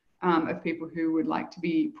of people who would like to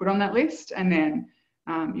be put on that list. And then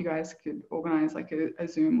you guys could organize like a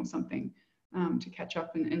Zoom or something to catch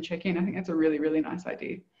up and check in. I think that's a really, really nice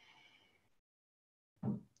idea.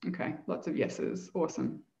 Okay, lots of yeses.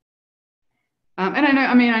 Awesome. And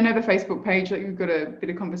I know the Facebook page, like you've got a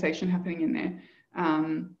bit of conversation happening in there.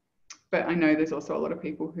 But I know there's also a lot of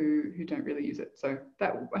people who don't really use it. So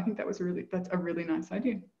I think that's a really nice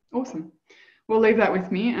idea. Awesome. We'll leave that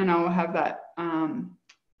with me, and I'll have that. I'll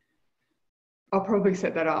probably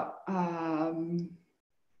set that up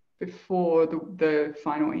before the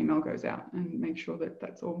final email goes out, and make sure that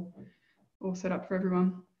that's all set up for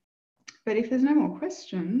everyone. But if there's no more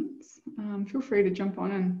questions, feel free to jump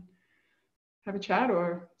on and have a chat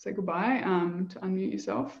or say goodbye, to unmute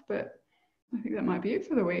yourself. But I think that might be it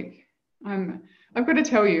for the week. I've got to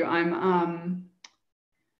tell you, I'm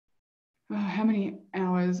how many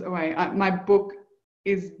hours away? My book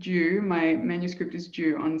is due, my manuscript is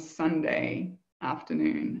due on Sunday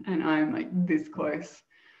afternoon, and I'm like this close.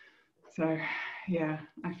 So yeah,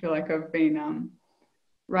 I feel like I've been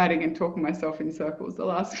writing and talking myself in circles the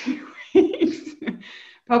last few weeks.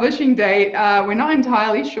 Publishing date, we're not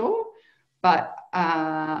entirely sure, but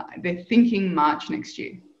they're thinking March next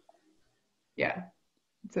year. Yeah,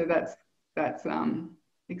 so that's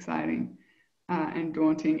exciting and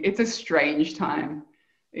daunting. It's a strange time.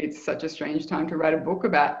 It's such a strange time to write a book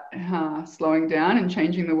about slowing down and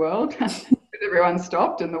changing the world. Everyone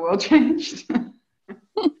stopped and the world changed.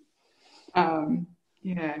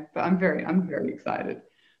 Yeah, but I'm very excited.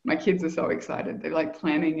 My kids are so excited. They're like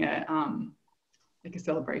planning like a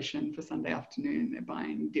celebration for Sunday afternoon. They're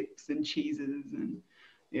buying dips and cheeses, and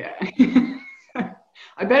yeah.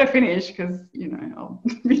 I better finish, because I'll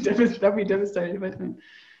be devastated if I don't.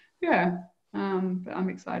 Yeah, but I'm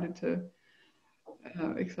excited to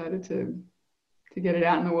get it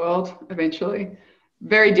out in the world eventually.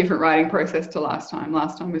 Very different writing process to last time.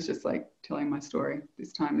 Last time was just like telling my story.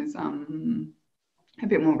 This time is a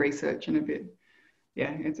bit more research and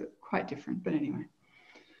it's quite different. But anyway,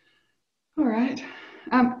 all right.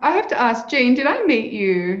 I have to ask, Jean, did I meet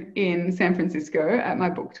you in San Francisco at my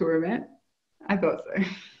book tour event? I thought so.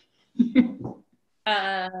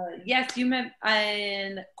 Yes, you met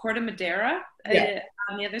in Corte Madera.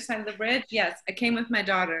 on the other side of the bridge. Yes, I came with my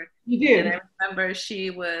daughter. You did? And I remember she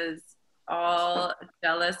was all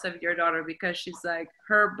jealous of your daughter because she's like,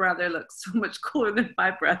 her brother looks so much cooler than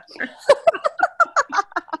my brother.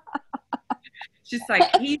 She's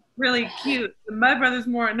like, he's really cute. My brother's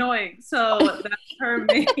more annoying. So that's her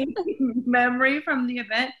main memory from the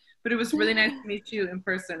event. But it was really nice to meet you in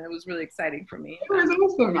person. It was really exciting for me. It was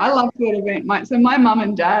awesome. I loved that event. So my mum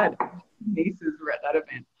and dad, nieces were at that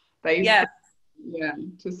event. They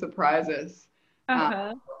to surprise us.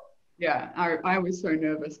 I was so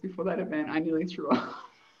nervous before that event. I nearly threw up.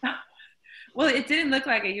 Well, it didn't look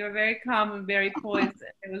like it. You were very calm and very poised.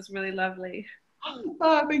 It was really lovely.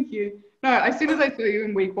 Oh, thank you. No, as soon as I saw you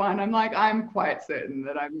in week 1, I'm like, I'm quite certain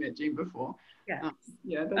that I've met Jean before. Yeah.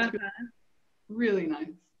 That's really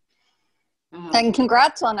nice. And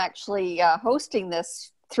congrats on actually hosting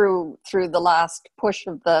this through the last push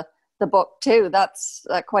of the book too. That's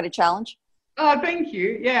quite a challenge. Oh, thank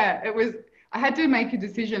you. Yeah, it was. I had to make a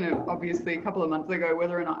decision, obviously, a couple of months ago,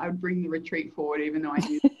 whether or not I would bring the retreat forward, even though I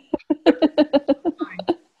knew.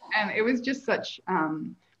 And it was just such,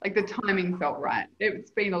 like the timing felt right.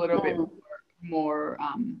 It's been a little bit more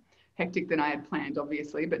hectic than I had planned,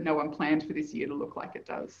 obviously, but no one planned for this year to look like it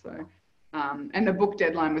does. So, and the book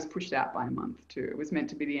deadline was pushed out by a month too. It was meant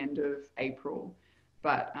to be the end of April,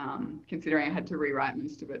 but considering I had to rewrite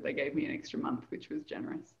most of it, they gave me an extra month, which was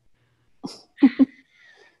generous.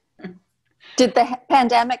 Did the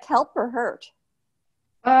pandemic help or hurt?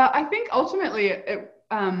 I think ultimately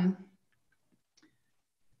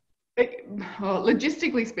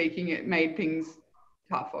logistically speaking, it made things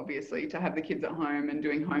tough, obviously, to have the kids at home and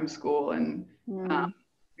doing homeschool and,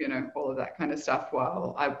 all of that kind of stuff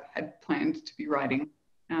while I had planned to be writing.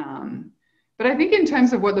 But I think in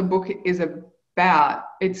terms of what the book is about,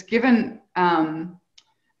 it's given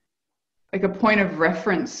like a point of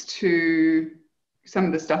reference to some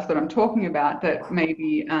of the stuff that I'm talking about that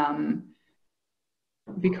maybe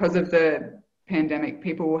because of the pandemic,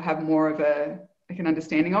 people will have more of an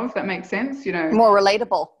understanding of, if that makes sense, More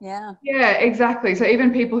relatable, yeah. Yeah, exactly. So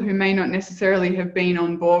even people who may not necessarily have been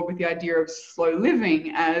on board with the idea of slow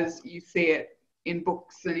living as you see it in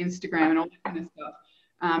books and Instagram and all that kind of stuff,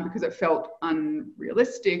 because it felt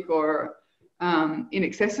unrealistic or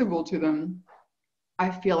inaccessible to them,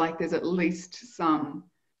 I feel like there's at least some,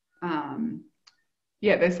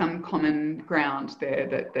 there's some common ground there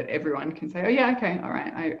that everyone can say, oh yeah, okay, all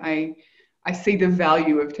right, I see the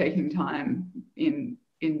value of taking time in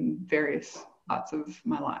various parts of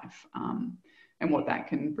my life and what that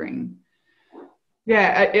can bring.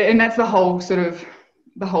 Yeah, and that's the whole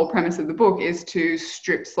premise of the book, is to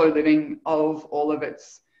strip slow living of all of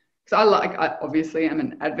its, because I obviously am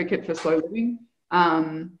an advocate for slow living,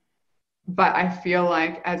 but I feel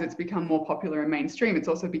like as it's become more popular and mainstream, it's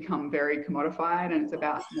also become very commodified, and it's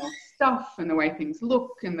about more stuff and the way things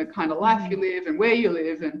look and the kind of life you live and where you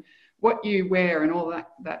live and what you wear and all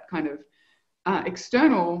that kind of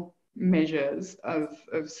external measures of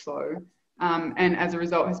slow. And as a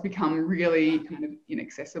result has become really kind of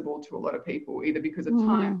inaccessible to a lot of people, either because of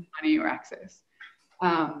time, money, or access.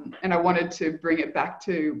 And I wanted to bring it back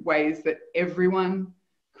to ways that everyone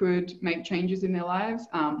could make changes in their lives,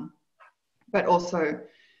 but also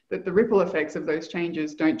that the ripple effects of those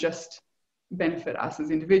changes don't just benefit us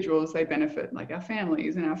as individuals, they benefit like our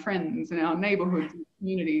families and our friends and our neighborhoods and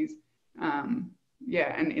communities.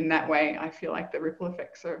 And in that way, I feel like the ripple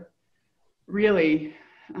effects are really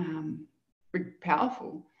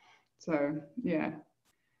powerful. So yeah,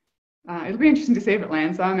 it'll be interesting to see if it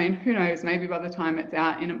lands. I mean, who knows, maybe by the time it's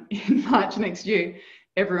out in March next year,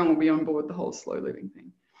 everyone will be on board the whole slow living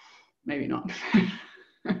thing. Maybe not.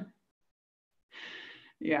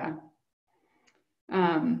 Yeah.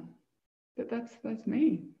 But that's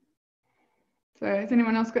me. So has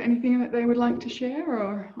anyone else got anything that they would like to share,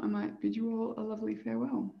 or I might bid you all a lovely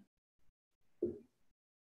farewell?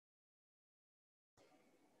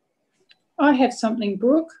 I have something,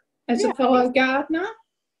 Brooke. As a fellow gardener,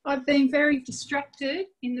 I've been very distracted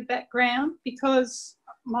in the background because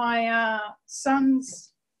my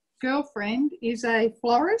son's girlfriend is a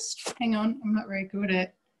florist. Hang on, I'm not very good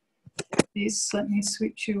at this. Let me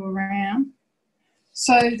switch you around.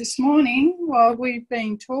 So this morning, while we've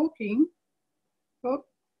been talking,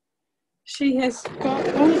 she has got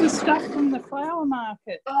all the stuff from the flower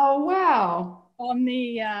market. Oh, wow. On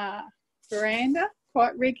the veranda,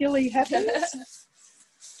 quite regularly happens.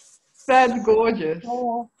 That's gorgeous.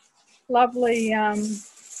 Oh, lovely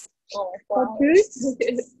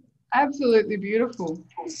Absolutely beautiful.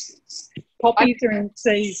 Poppies are in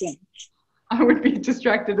season. I would be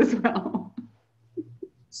distracted as well.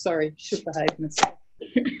 Sorry, should behave myself.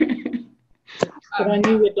 But I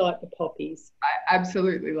knew you'd like the poppies. I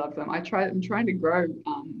absolutely love them. I'm trying to grow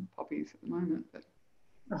poppies at the moment. But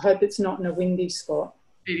I hope it's not in a windy spot.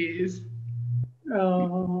 it is.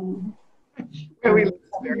 Oh. Where we live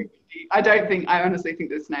is very windy. I honestly think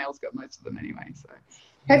the snails got most of them anyway. So.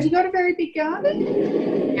 Have you got a very big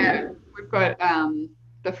garden? Yeah, we've got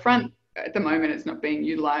the front. At the moment, it's not being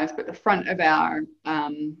utilised, but the front of our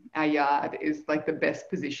yard is like the best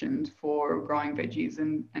positioned for growing veggies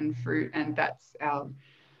and fruit, and that's our.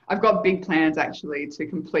 I've got big plans actually to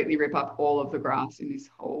completely rip up all of the grass in this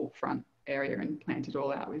whole front area and plant it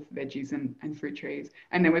all out with veggies and fruit trees,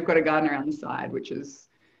 and then we've got a garden around the side, which is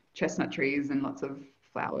chestnut trees and lots of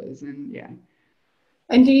flowers, and yeah.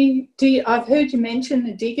 And do you, I've heard you mention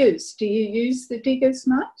the diggers. Do you use the diggers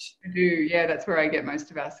much? I do, yeah. That's where I get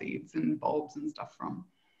most of our seeds and bulbs and stuff from.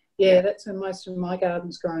 Yeah, that's where most of my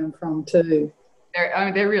garden's grown from too.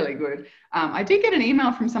 They're really good. I did get an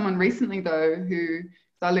email from someone recently though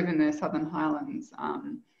so I live in the Southern Highlands.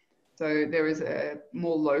 So there is a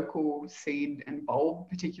more local seed and bulb,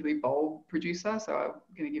 particularly bulb producer. So I'm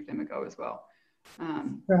going to give them a go as well.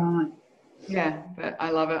 Right. Yeah, but I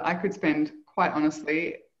love it. I could spend, quite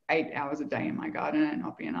honestly, 8 hours a day in my garden and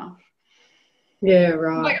not be enough. Yeah,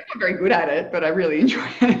 right. I'm not very good at it, but I really enjoy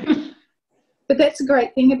it. But that's a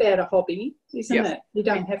great thing about a hobby, isn't Yes. it? You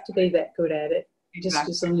don't have to be that good at it,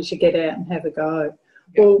 Exactly. just as long as you get out and have a go.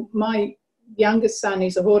 Yeah. Well, my youngest son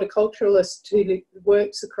is a horticulturalist who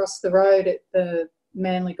works across the road at the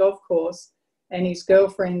Manly Golf Course, and his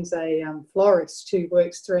girlfriend's a florist who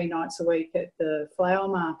works 3 nights a week at the flower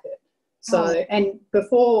market. So, and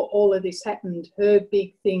before all of this happened, her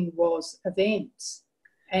big thing was events.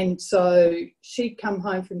 And so she'd come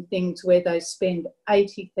home from things where they spend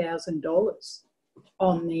 $80,000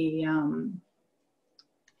 on the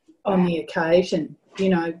occasion, you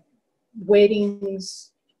know,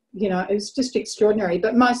 weddings, you know, it was just extraordinary.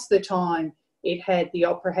 But most of the time it had the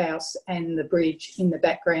opera house and the bridge in the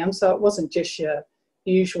background, so it wasn't just your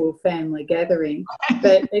usual family gathering.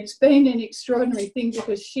 But it's been an extraordinary thing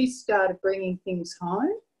because she started bringing things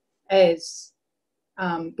home as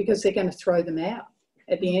because they're going to throw them out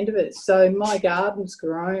at the end of it. So my garden's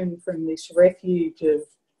grown from this refuge of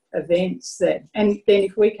events that, and then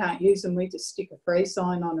if we can't use them, we just stick a free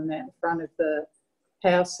sign on them out the front of the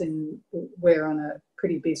house, and we're on a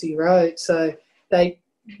pretty busy road, so they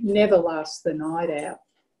never last the night out.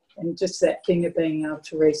 And just that thing of being able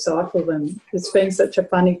to recycle them. It's been such a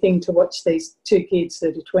funny thing to watch these 2 kids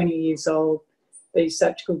that are 20 years old be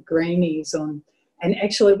such good greenies on. And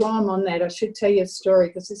actually, while I'm on that, I should tell you a story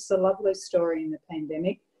because it's a lovely story in the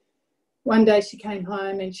pandemic. One day she came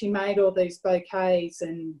home and she made all these bouquets,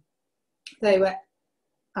 and they were,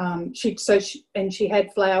 she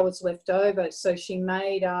had flowers left over, so she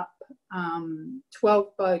made up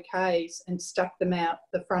 12 bouquets and stuck them out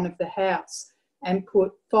the front of the house and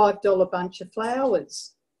put $5 bunch of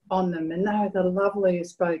flowers on them, and they were the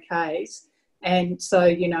loveliest bouquets. And so,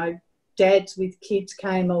 you know, dads with kids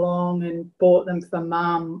came along and bought them for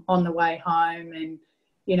mum on the way home, and,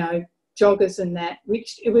 you know, joggers and that,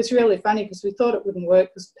 which it was really funny because we thought it wouldn't work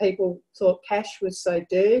because people thought cash was so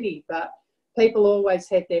dirty, but people always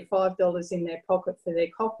had their $5 in their pocket for their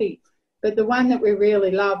coffee. But the one that we really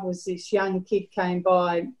loved was this young kid came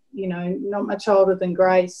by, you know, not much older than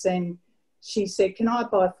Grace, and she said, "Can I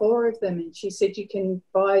buy 4 of them?" And she said, "You can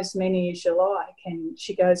buy as many as you like." And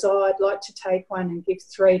she goes, "Oh, I'd like to take one and give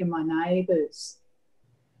 3 to my neighbours."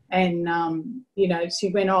 And, you know, she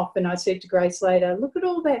went off, and I said to Grace later, "Look at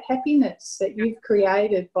all that happiness that you've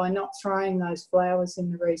created by not throwing those flowers in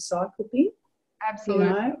the recycle bin." Absolutely.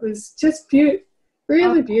 You know, it was just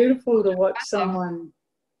really beautiful to watch someone,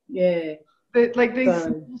 yeah. But like these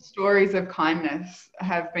small stories of kindness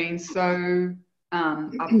have been so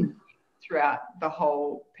up throughout the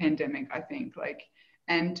whole pandemic, I think. Like,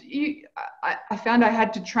 and I found I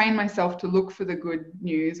had to train myself to look for the good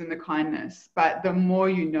news and the kindness. But the more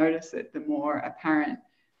you notice it, the more apparent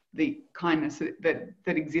the kindness that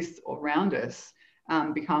exists around us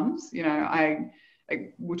becomes. You know,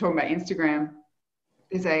 we're talking about Instagram.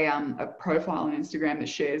 There's a profile on Instagram that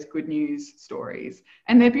shares good news stories,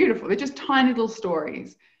 and they're beautiful. They're just tiny little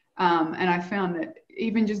stories. And I found that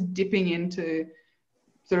even just dipping into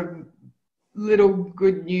sort of little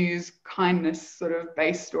good news, kindness sort of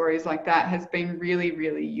based stories like that has been really,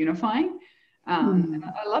 really unifying. And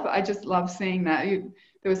I love it. I just love seeing that.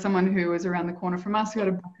 There was someone who was around the corner from us who had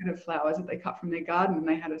a bucket of flowers that they cut from their garden, and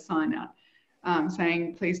they had a sign out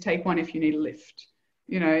saying, "Please take one if you need a lift."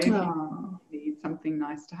 You know, if you need something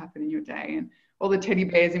nice to happen in your day, and all the teddy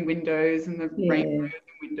bears in windows and the rainbows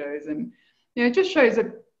in windows. And, you know, it just shows that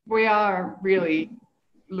we are really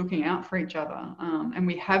looking out for each other, and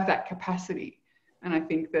we have that capacity. And I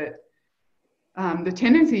think that the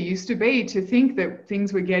tendency used to be to think that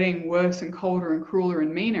things were getting worse and colder and crueler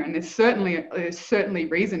and meaner, and there's certainly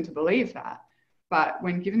reason to believe that. But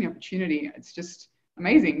when given the opportunity, it's just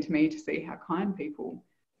amazing to me to see how kind people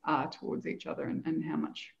are towards each other, and how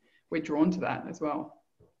much we're drawn to that as well.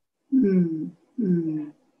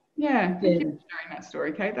 Yeah, thank you for sharing that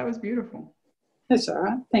story, Kate. That was beautiful. That's all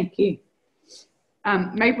right. Thank you.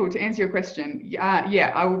 Maple, to answer your question,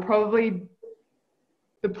 yeah, I will probably,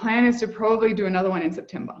 the plan is to probably do another one in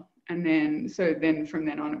September. And then, so then from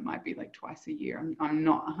then on, it might be like twice a year. I'm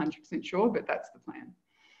not 100% sure, but that's the plan.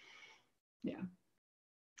 Yeah.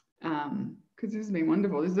 Because this has been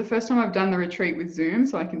wonderful. This is the first time I've done the retreat with Zoom,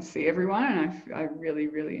 so I can see everyone, and I really,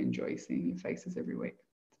 really enjoy seeing your faces every week.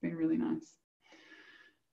 It's been really nice.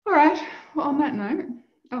 All right, well, on that note,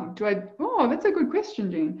 that's a good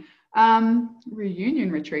question, Jean.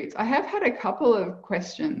 Reunion retreats. I have had a couple of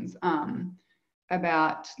questions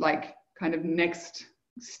about like kind of next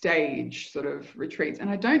stage sort of retreats, and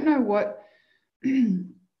I don't know what the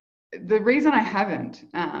reason I haven't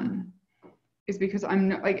is because I'm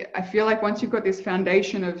not, like, I feel like once you've got this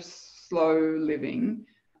foundation of slow living,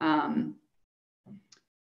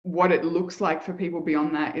 what it looks like for people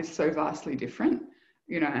beyond that is so vastly different,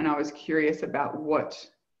 you know, and I was curious about what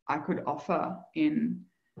I could offer in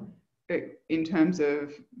terms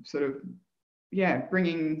of sort of,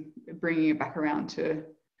 bringing it back around to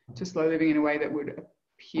slow living in a way that would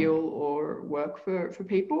appeal or work for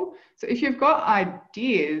people. So if you've got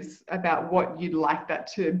ideas about what you'd like that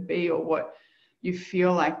to be, or what you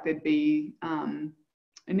feel like there'd be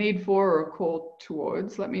a need for or a call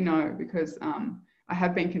towards, let me know, because I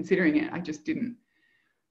have been considering it. I just didn't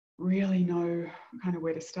really know kind of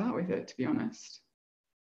where to start with it, to be honest.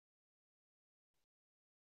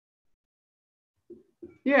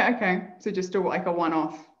 Yeah, okay. So just like a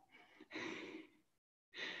one-off.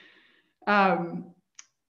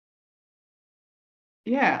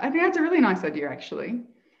 Yeah, I think that's a really nice idea, actually.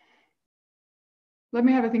 Let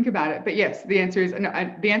me have a think about it. But yes, the answer is no.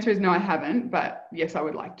 The answer is no, I haven't. But yes, I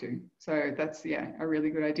would like to. So that's a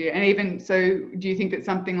really good idea. And even so, do you think that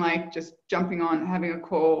something like just jumping on, having a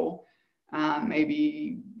call,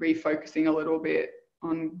 maybe refocusing a little bit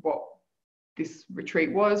on what this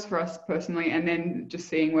retreat was for us personally, and then just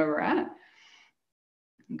seeing where we're at?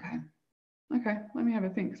 Okay, let me have a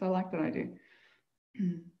think, because I like that idea.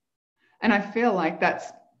 And I feel like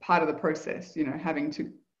that's part of the process, you know, having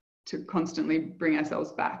to constantly bring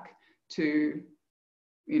ourselves back to,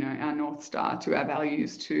 you know, our North Star, to our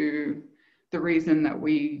values, to the reason that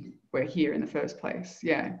we're here in the first place.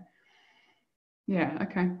 Yeah,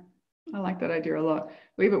 okay. I like that idea a lot.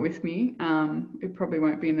 Leave it with me. It probably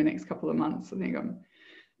won't be in the next couple of months. I think I'm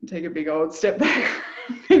take a big old step back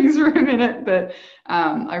things for a minute, but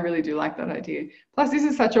I really do like that idea. Plus, this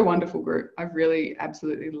is such a wonderful group. I've really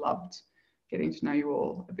absolutely loved getting to know you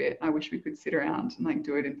all a bit. I wish we could sit around and like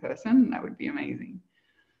do it in person. That would be amazing.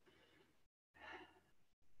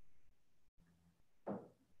 All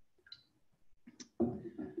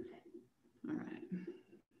right.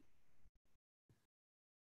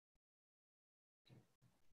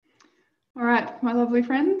 All right, my lovely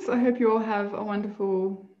friends, I hope you all have a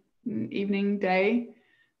wonderful evening, day,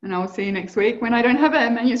 and I will see you next week when I don't have a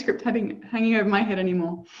manuscript hanging over my head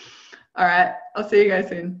anymore. All right, I'll see you guys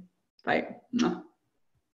soon. Bye.